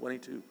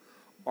 2022.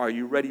 Are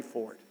you ready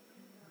for it?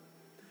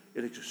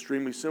 It is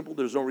extremely simple.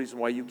 There's no reason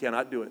why you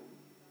cannot do it.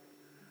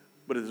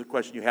 But it is a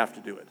question you have to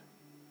do it.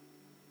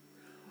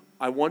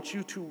 I want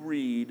you to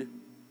read.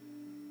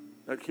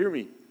 Now, hear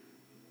me.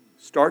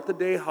 Start the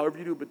day however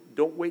you do, but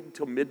don't wait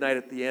until midnight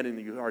at the end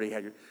and you already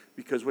had your,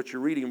 because what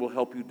you're reading will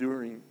help you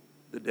during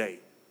the day.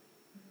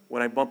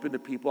 When I bump into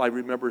people, I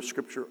remember a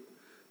scripture.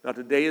 Now,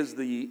 today is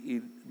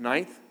the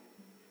 9th,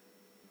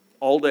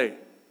 all day.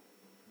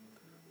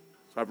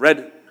 So I've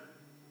read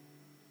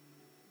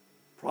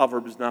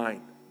Proverbs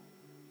 9.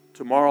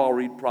 Tomorrow I'll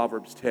read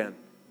Proverbs 10.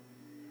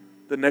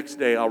 The next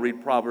day I'll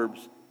read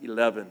Proverbs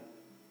 11.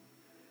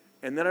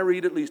 And then I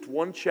read at least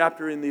one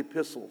chapter in the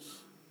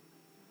epistles.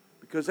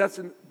 Because that's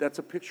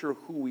a picture of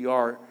who we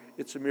are.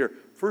 It's a mirror.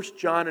 1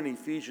 John and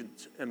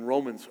Ephesians and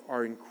Romans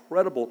are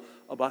incredible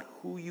about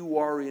who you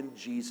are in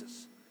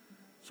Jesus.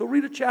 So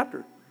read a chapter.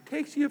 It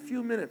takes you a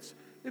few minutes.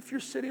 If you're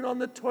sitting on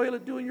the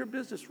toilet doing your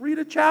business, read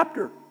a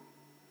chapter.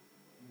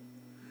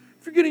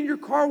 If you're getting your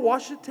car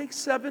washed, it takes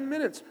 7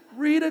 minutes.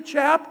 Read a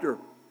chapter.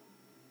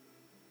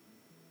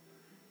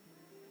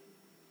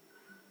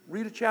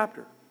 Read a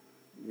chapter.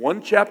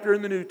 One chapter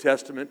in the New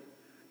Testament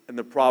and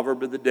the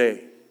proverb of the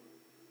day.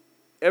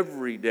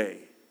 Every day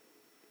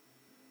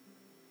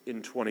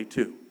in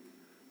 22.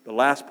 The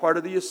last part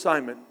of the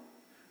assignment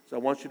is I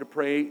want you to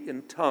pray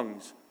in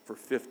tongues for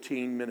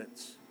 15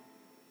 minutes.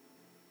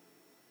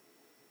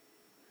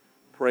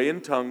 Pray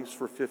in tongues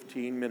for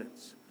 15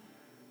 minutes.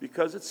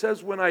 Because it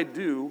says when I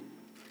do,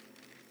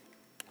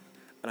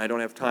 and I don't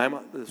have time,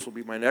 this will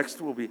be my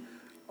next,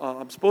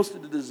 I'm supposed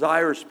to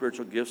desire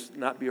spiritual gifts,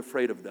 not be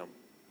afraid of them.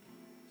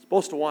 I'm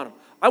supposed to want them.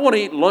 I want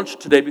to eat lunch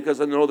today because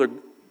I know the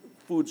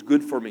food's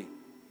good for me.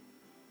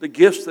 The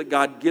gifts that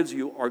God gives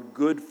you are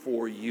good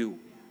for you.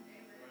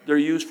 They're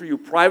used for you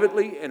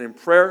privately and in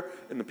prayer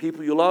and the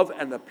people you love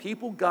and the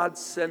people God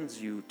sends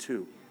you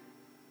to.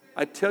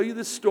 I tell you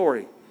this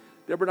story.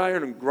 Deborah and I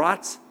are in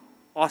Graz,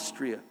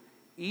 Austria,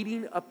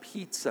 eating a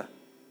pizza.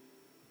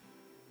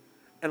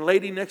 And a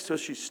lady next to us,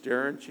 she's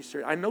staring.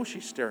 I know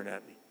she's staring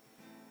at me.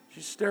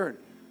 She's staring.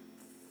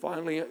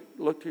 Finally, I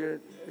looked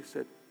here. I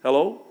said,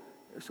 hello?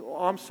 I said,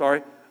 oh, I'm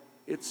sorry.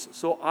 It's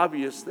so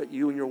obvious that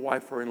you and your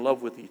wife are in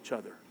love with each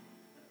other.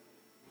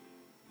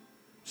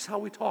 That's how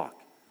we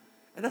talk.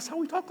 And that's how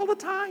we talk all the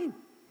time.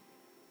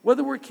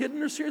 Whether we're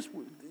kidding or serious,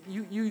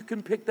 you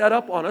can pick that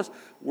up on us.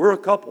 We're a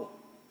couple.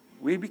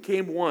 We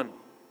became one.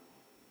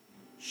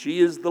 She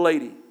is the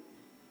lady,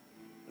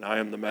 and I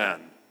am the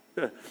man.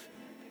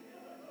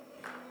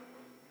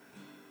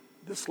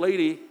 This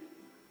lady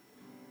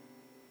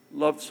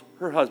loves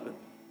her husband,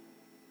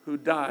 who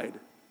died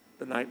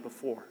the night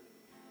before.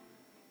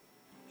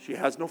 She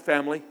has no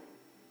family.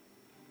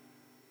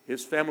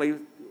 His family,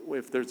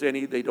 if there's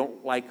any, they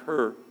don't like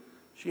her.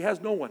 She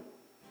has no one.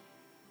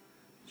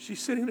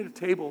 She's sitting at a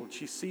table, and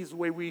she sees the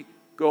way we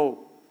go.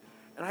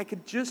 And I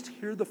could just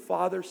hear the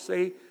Father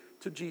say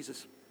to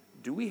Jesus,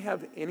 Do we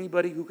have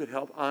anybody who could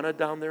help Anna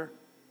down there?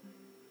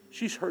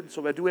 She's hurting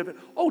so bad. Do we have it?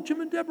 Oh,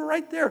 Jim and Deborah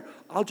right there.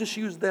 I'll just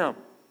use them.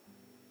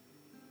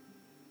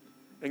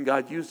 And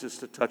God used this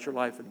to touch her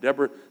life. And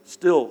Deborah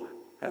still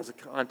has a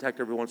contact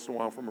every once in a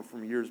while from her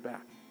from years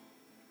back.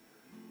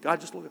 God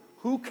just looked at,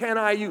 who can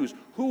I use?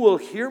 Who will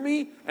hear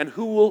me and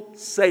who will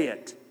say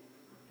it?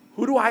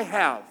 Who do I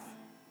have?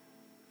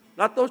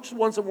 Not those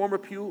ones that warm a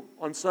pew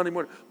on Sunday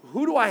morning.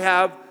 Who do I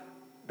have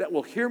that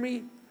will hear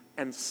me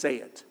and say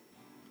it?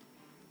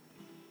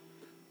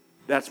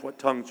 That's what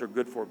tongues are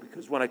good for.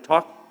 Because when I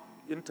talk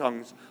in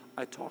tongues,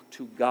 I talk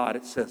to God.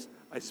 It says,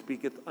 I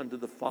speaketh unto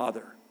the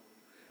Father.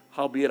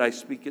 Howbeit I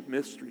speak it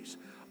mysteries.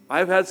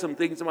 I've had some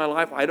things in my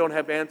life I don't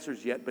have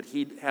answers yet, but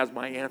He has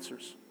my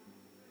answers.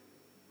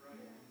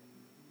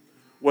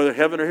 Whether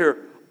heaven or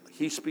here,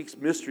 He speaks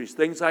mysteries,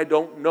 things I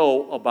don't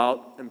know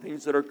about and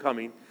things that are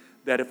coming,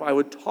 that if I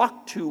would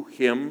talk to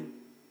Him,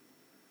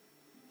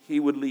 He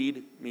would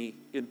lead me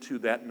into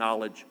that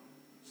knowledge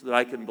so that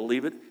I can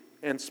believe it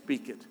and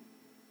speak it.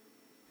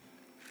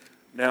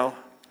 Now,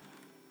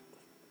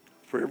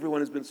 for everyone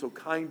who's been so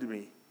kind to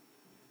me,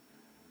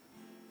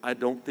 I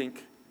don't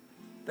think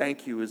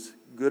thank you is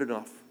good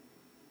enough.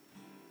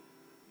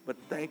 But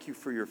thank you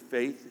for your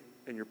faith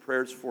and your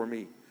prayers for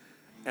me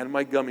and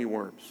my gummy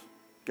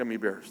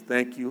bears.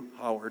 Thank you,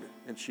 Howard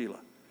and Sheila.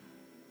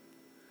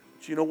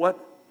 But you know what?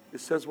 It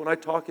says when I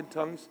talk in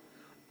tongues,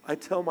 I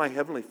tell my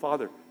Heavenly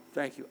Father,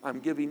 thank you. I'm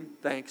giving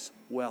thanks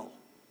well.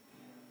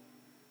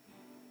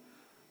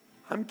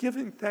 I'm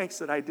giving thanks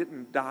that I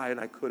didn't die and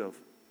I could have.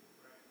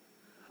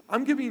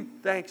 I'm giving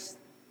thanks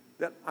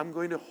that I'm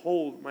going to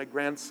hold my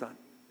grandson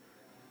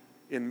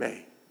in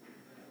May.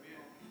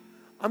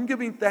 I'm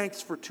giving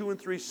thanks for 2 and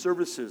 3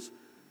 services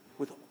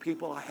with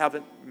people I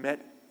haven't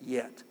met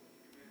yet.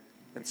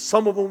 And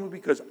some of them will be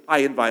because I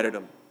invited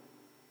them.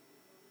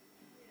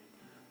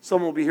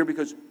 Some will be here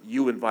because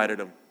you invited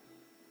them.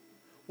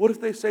 What if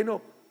they say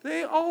no?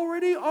 They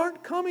already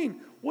aren't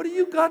coming. What do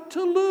you got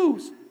to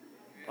lose?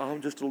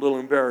 I'm just a little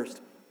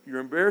embarrassed. You're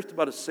embarrassed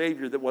about a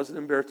Savior that wasn't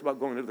embarrassed about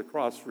going to the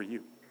cross for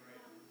you.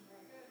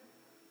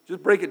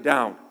 Just break it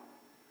down.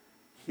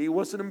 He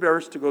wasn't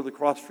embarrassed to go to the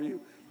cross for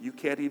you. You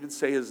can't even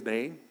say His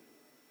name.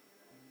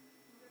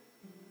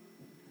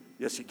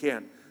 Yes, you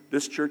can.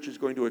 This church is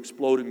going to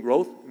explode in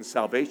growth and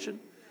salvation,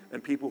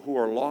 and people who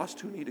are lost,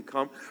 who need to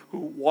come, who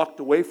walked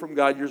away from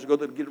God years ago,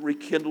 that get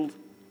rekindled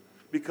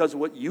because of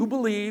what you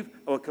believe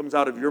and what comes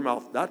out of your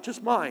mouth. Not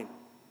just mine,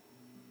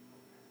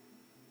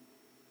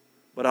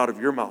 but out of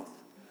your mouth.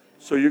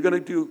 So you're going to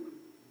do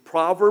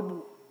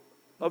proverb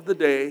of the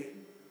day,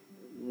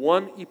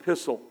 1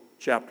 epistle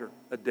chapter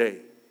a day.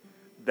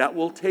 That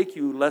will take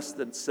you less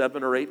than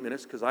 7 or 8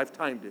 minutes because I've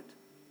timed it.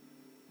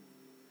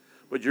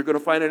 But you're going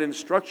to find an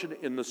instruction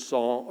in the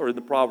psalm or in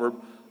the proverb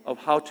of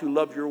how to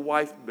love your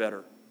wife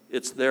better.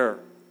 It's there.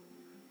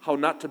 How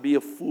not to be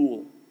a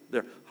fool.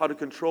 There. How to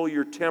control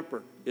your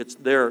temper. It's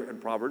there in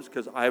Proverbs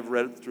because I've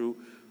read it through.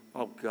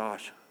 Oh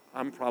gosh,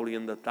 I'm probably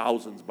in the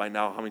thousands by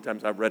now how many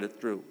times I've read it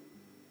through.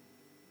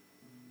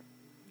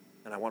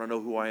 And I want to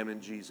know who I am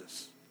in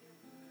Jesus.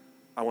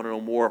 I want to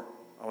know more.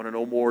 I want to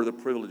know more of the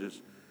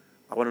privileges.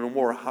 I want to know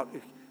more how.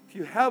 If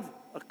you have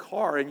a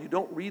car and you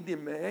don't read the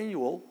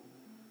manual,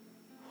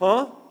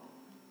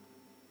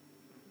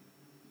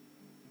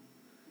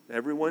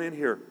 everyone in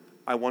here,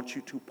 I want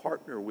you to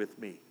partner with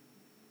me.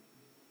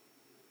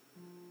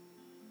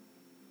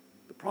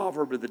 The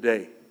proverb of the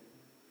day,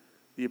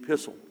 the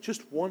epistle,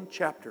 just 1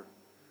 chapter.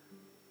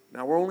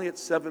 Now we're only at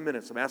 7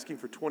 minutes. I'm asking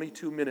for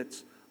 22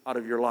 minutes out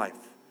of your life.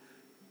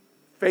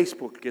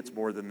 Facebook gets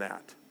more than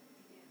that.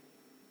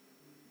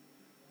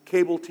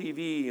 Cable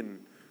TV and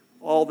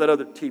all that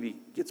other TV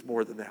gets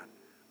more than that.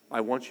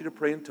 I want you to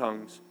pray in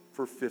tongues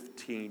for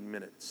 15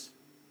 minutes.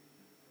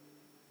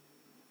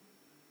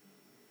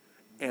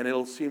 And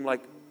it'll seem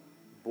like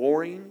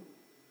boring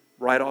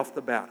right off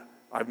the bat.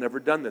 I've never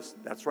done this.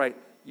 That's right.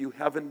 You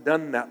haven't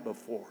done that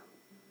before.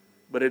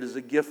 But it is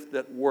a gift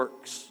that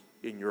works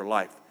in your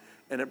life.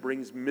 And it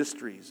brings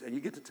mysteries. And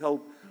you get to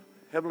tell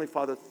Heavenly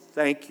Father,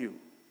 thank you.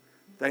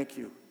 Thank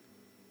you.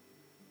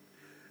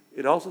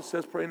 It also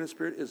says praying in the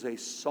Spirit is a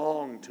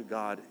song to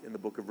God in the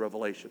book of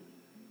Revelation.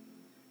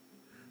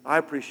 I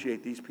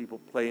appreciate these people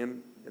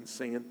playing and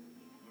singing.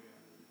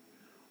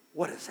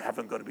 What is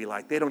heaven going to be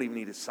like? They don't even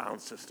need a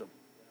sound system.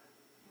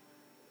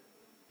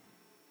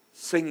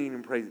 Singing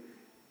and praising.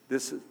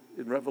 This is,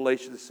 in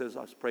Revelation, it says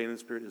us praying in the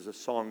Spirit is a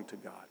song to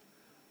God.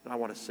 And I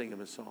want to sing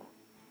Him a song.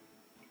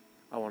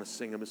 I want to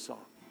sing Him a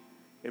song.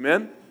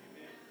 Amen?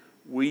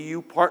 Will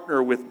you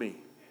partner with me?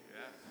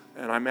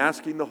 And I'm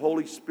asking the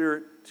Holy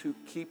Spirit to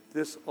keep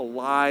this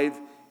alive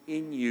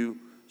in you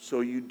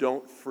so you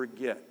don't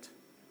forget.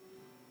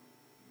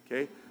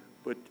 Okay?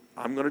 But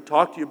I'm going to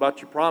talk to you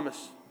about your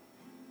promise.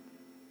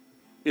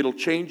 It'll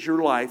change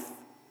your life,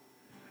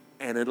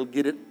 and it'll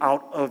get it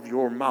out of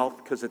your mouth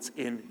because it's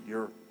in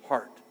your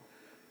heart.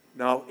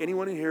 Now,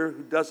 anyone in here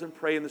who doesn't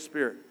pray in the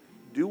Spirit,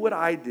 do what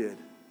I did.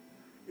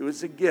 It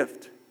was a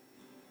gift.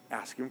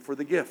 Ask Him for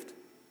the gift.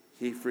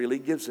 He freely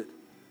gives it.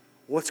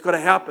 What's going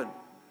to happen?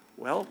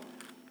 Well,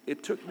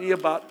 it took me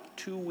about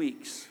 2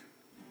 weeks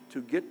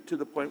to get to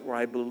the point where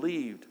I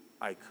believed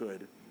I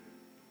could,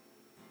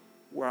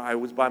 where I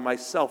was by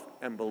myself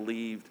and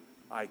believed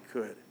I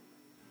could.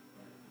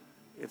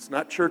 It's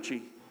not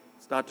churchy.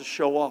 It's not to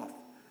show off.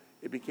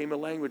 It became a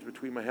language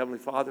between my Heavenly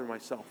Father and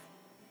myself.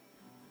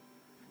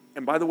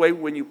 And by the way,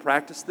 when you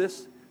practice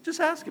this, just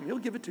ask Him. He'll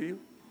give it to you.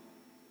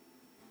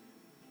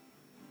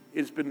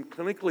 It's been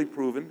clinically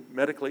proven,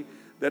 medically,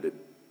 that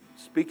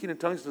speaking in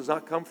tongues does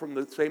not come from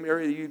the same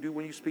area you do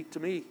when you speak to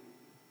me.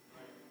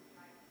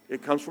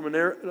 It comes from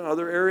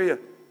another area.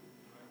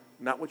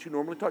 Not what you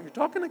normally talk. You're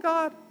talking to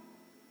God.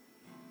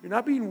 You're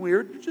not being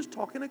weird. You're just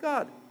talking to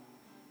God.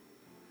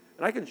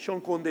 And I can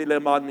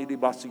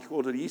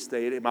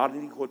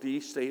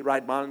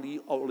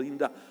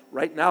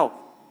right now.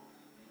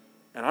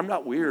 And I'm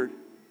not weird.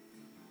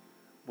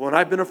 But when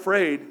I've been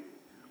afraid,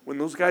 when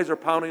those guys are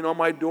pounding on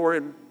my door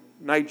in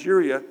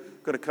Nigeria,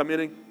 going to come in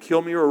and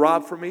kill me or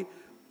rob from me,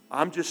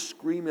 I'm just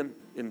screaming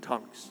in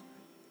tongues.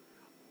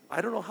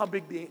 I don't know how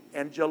big the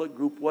angelic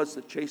group was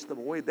that chased them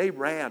away. They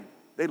ran.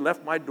 They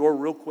left my door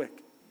real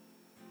quick.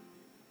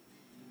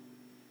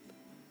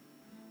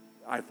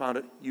 I found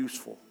it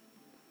useful,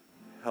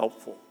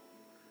 helpful,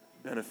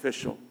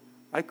 beneficial.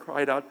 I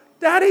cried out,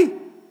 "Daddy!"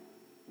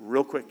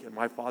 real quick, and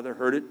my Father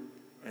heard it,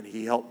 and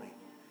He helped me.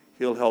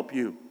 He'll help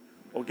you.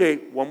 Okay,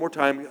 one more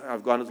time.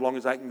 I've gone as long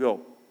as I can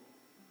go.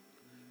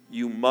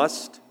 You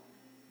must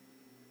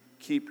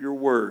keep your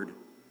word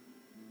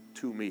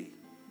to me,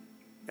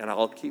 and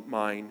I'll keep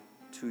mine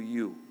to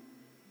you.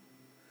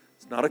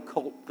 It's not a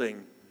cult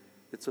thing.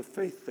 It's a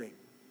faith thing.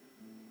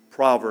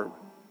 Proverb,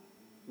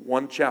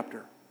 1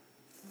 chapter,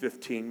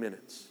 15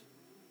 minutes.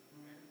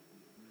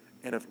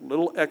 And if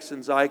little X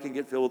and I can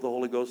get filled with the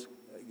Holy Ghost,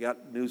 I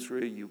got news for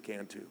you, you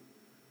can too.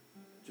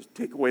 Just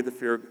take away the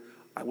fear.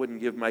 I wouldn't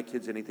give my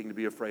kids anything to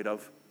be afraid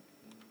of.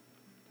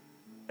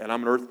 And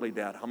I'm an earthly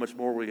dad. How much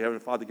more will you have a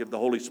Father give the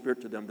Holy Spirit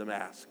to them to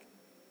ask?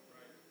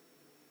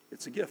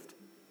 It's a gift.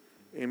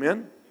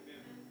 Amen?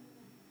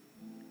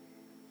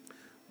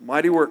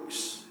 Mighty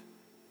works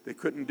they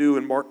couldn't do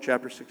in Mark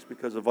chapter 6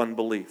 because of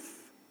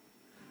unbelief.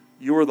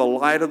 You are the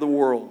light of the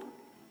world.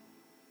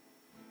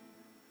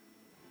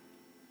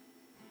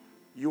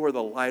 You are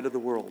the light of the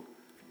world.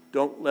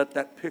 Don't let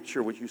that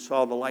picture, which you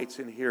saw the lights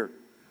in here.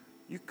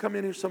 You come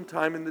in here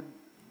sometime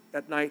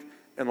at night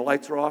and the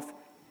lights are off,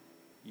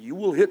 you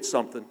will hit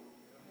something.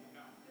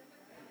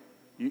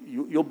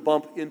 You'll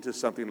bump into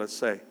something, let's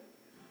say.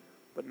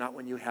 But not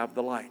when you have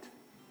the light.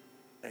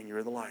 And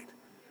you're the light.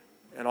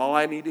 And all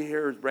I need to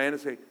hear is Brandon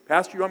say,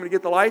 "Pastor, you want me to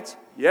get the lights?"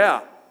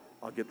 "Yeah,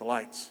 I'll get the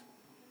lights."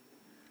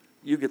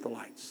 You get the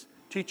lights.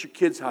 Teach your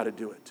kids how to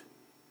do it.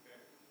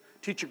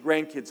 Teach your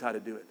grandkids how to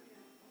do it.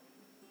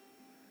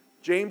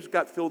 James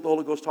got filled with the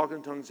Holy Ghost talking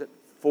in tongues at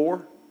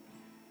 4.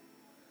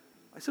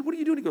 I said, "What are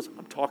you doing?" He goes,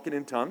 "I'm talking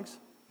in tongues."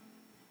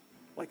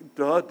 Like,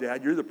 duh,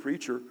 Dad, you're the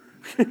preacher.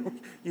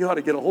 You ought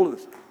to get a hold of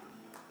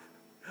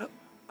this.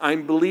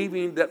 I'm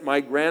believing that my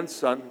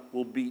grandson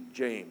will beat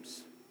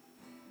James.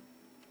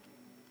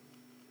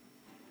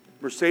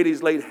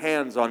 Mercedes laid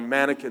hands on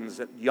mannequins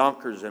at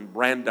Yonkers and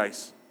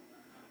Brandeis,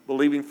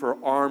 believing for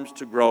arms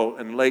to grow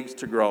and legs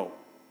to grow.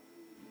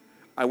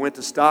 I went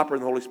to stop her,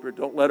 and the Holy Spirit,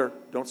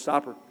 don't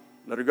stop her,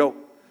 let her go.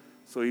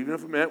 So even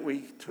if it meant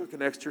we took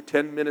an extra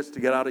 10 minutes to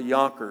get out of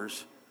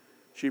Yonkers,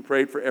 she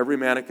prayed for every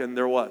mannequin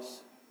there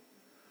was.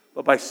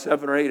 But by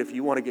 7 or 8, if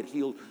you want to get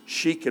healed,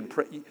 she can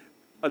pray.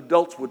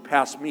 Adults would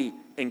pass me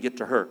and get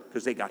to her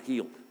because they got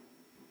healed.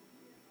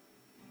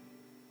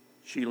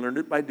 She learned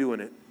it by doing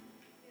it,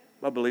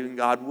 by believing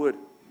God would.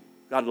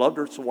 God loved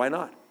her, so why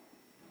not?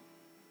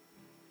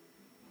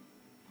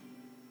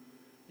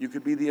 You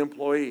could be the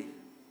employee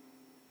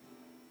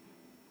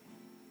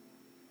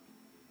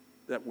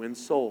that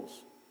wins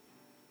souls.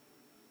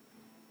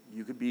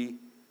 You could be.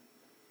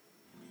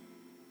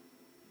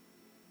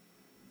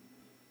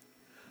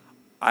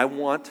 I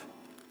want,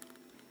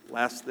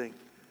 last thing,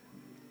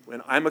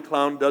 when I'm a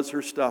Clown does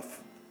her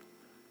stuff,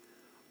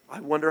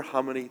 I wonder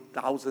how many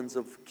thousands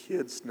of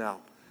kids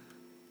now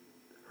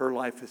her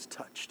life has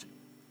touched.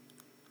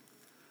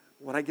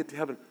 When I get to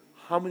heaven,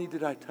 how many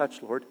did I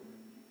touch, Lord?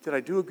 Did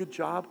I do a good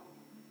job?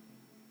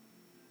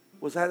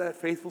 Was I that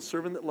faithful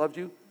servant that loved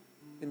you?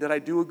 And did I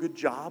do a good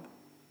job?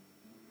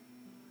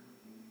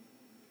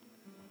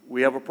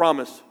 We have a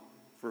promise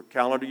for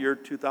calendar year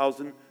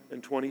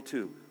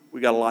 2022.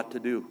 We got a lot to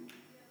do.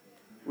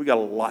 We got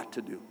a lot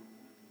to do.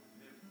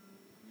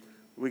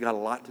 We got a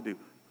lot to do.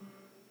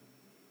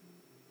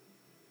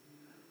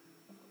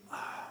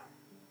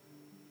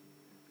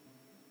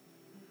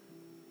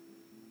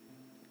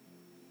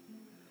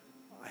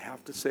 I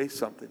have to say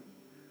something.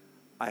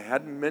 I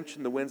hadn't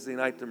mentioned the Wednesday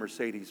night to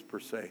Mercedes per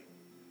se.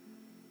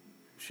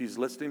 She's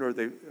listening or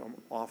I'm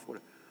off with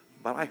it.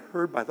 But I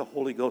heard by the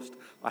Holy Ghost,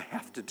 I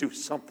have to do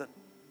something.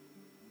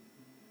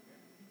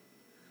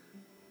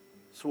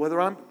 So whether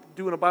I'm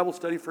doing a Bible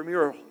study for me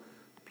or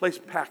the place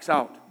packs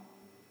out,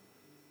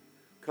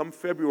 come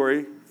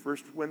February,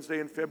 first Wednesday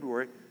in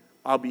February,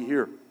 I'll be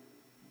here.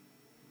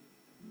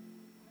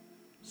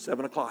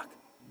 7 o'clock.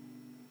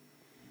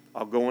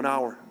 I'll go an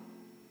hour.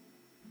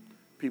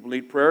 People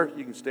need prayer,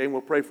 you can stay and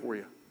we'll pray for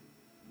you.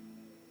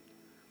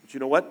 But you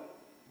know what?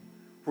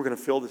 We're going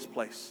to fill this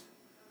place.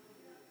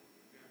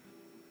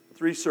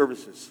 3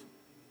 services.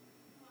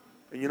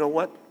 And you know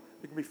what?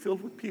 They're going to be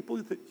filled with people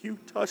that you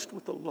touched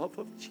with the love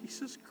of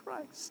Jesus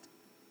Christ.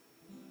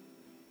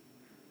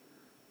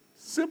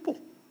 Simple.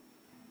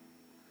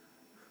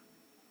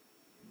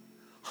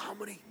 How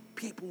many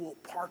people will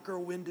Parker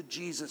win to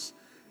Jesus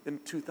in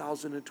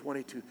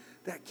 2022?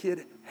 That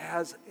kid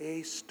has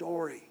a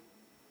story.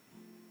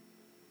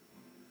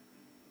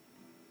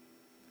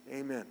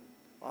 Amen.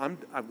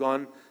 I've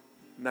gone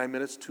 9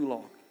 minutes too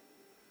long.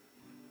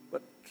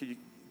 But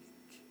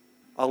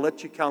I'll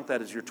let you count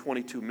that as your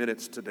 22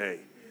 minutes today.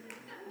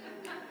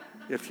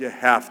 If you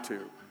have to.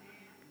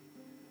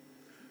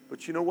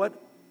 But you know what?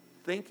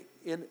 Think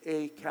in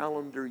a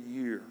calendar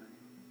year.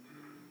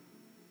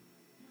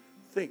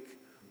 Think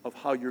of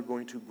how you're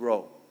going to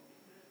grow.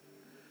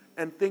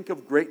 And think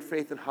of great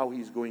faith and how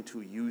He's going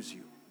to use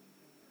you.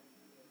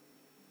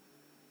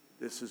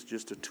 This is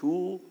just a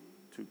tool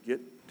to get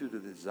to the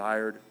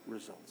desired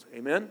results.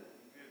 Amen?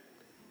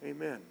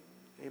 Amen.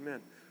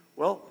 Amen.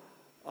 Well,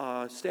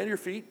 stand to your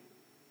feet.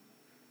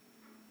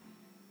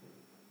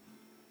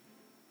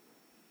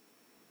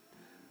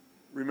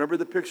 Remember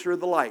the picture of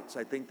the lights.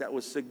 I think that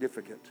was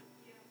significant.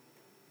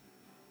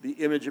 The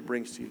image it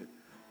brings to you.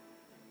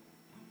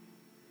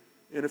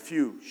 In a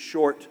few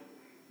short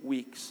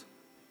weeks,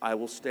 I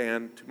will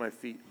stand to my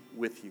feet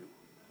with you.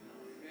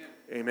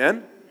 Amen?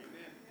 Amen?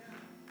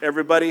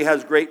 Everybody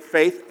has great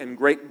faith and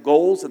great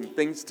goals and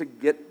things to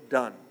get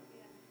done.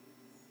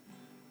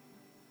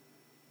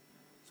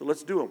 So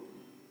let's do them.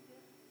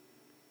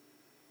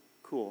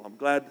 Cool. I'm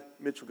glad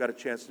Mitchell got a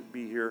chance to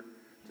be here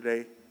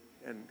today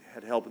and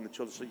had help in the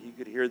children so he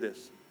could hear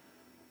this.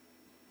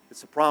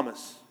 It's a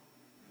promise.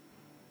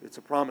 It's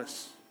a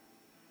promise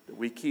that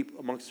we keep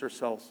amongst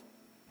ourselves.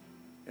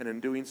 And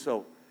in doing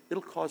so,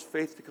 it'll cause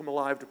faith to come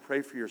alive to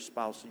pray for your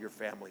spouse and your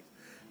family.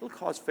 It'll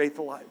cause faith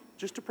alive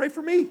just to pray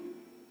for me.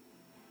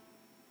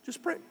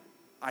 Just pray.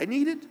 I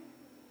need it.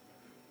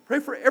 Pray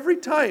for every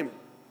time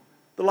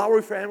the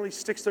Lowry family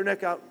sticks their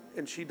neck out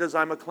and she does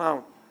I'm a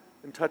Clown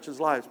and touches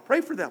lives.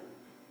 Pray for them.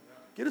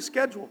 Get a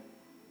schedule.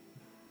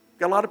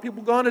 Got a lot of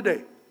people gone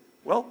today.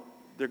 Well,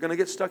 they're going to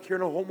get stuck here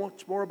and know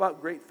much more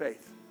about great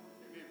faith.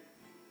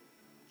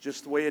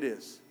 Just the way it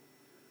is.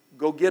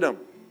 Go get them.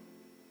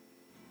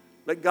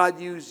 Let God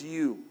use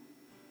you.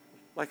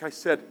 Like I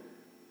said,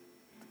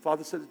 the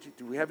Father said,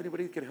 do we have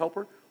anybody that can help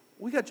her?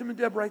 We got Jim and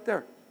Deb right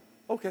there.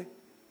 Okay.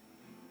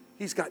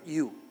 He's got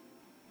you.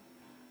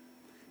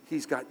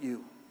 He's got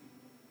you.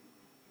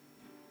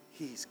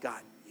 He's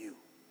got you.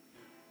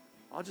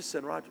 I'll just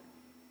send Roger.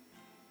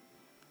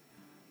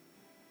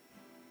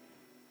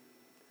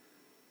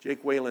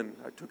 Jake Whalen,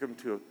 I took him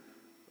to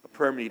a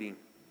prayer meeting.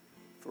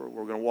 We're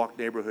going to walk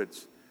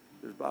neighborhoods.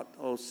 There's about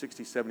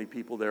 60, 70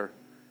 people there.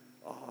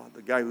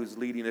 The guy who's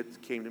leading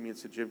it came to me and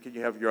said, Jim, can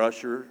you have your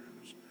ushers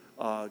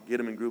get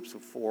them in groups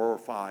of 4 or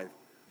 5?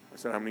 I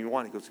said, how many do you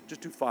want? He goes,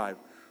 just do 5.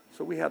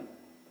 So we had,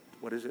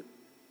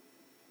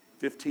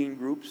 15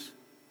 groups.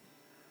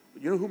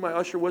 But you know who my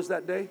usher was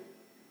that day?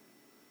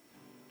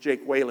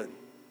 Jake Whalen.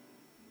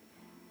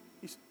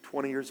 He's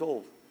 20 years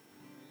old.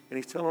 And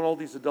he's telling all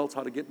these adults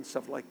how to get in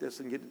stuff like this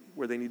and get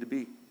where they need to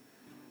be.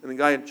 And the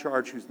guy in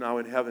charge who's now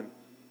in heaven,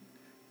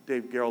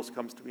 Dave Garrels,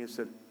 comes to me and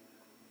said,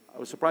 I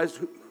was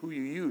surprised who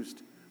you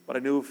used, but I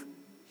knew if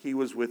he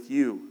was with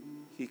you,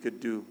 he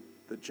could do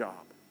the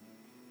job.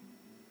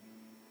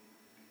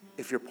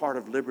 If you're part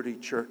of Liberty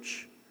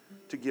Church,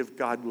 to give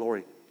God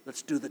glory,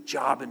 let's do the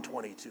job in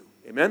 22.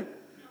 Amen?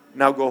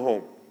 Now go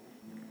home.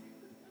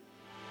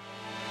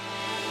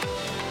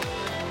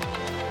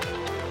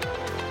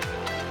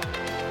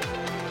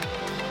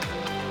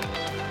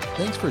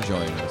 Thanks for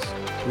joining us.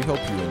 We hope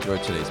you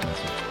enjoyed today's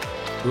message.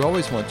 We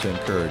always want to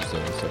encourage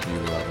those of you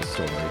who have a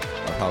story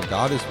of how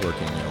God is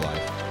working in your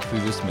life through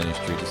this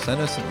ministry to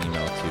send us an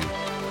email to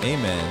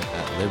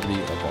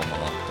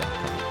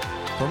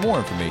amen@libertyofomaha.com. For more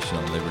information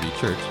on Liberty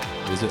Church,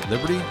 visit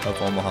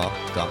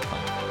libertyofomaha.com.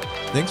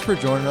 Thanks for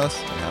joining us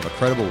and have a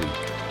credible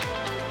week.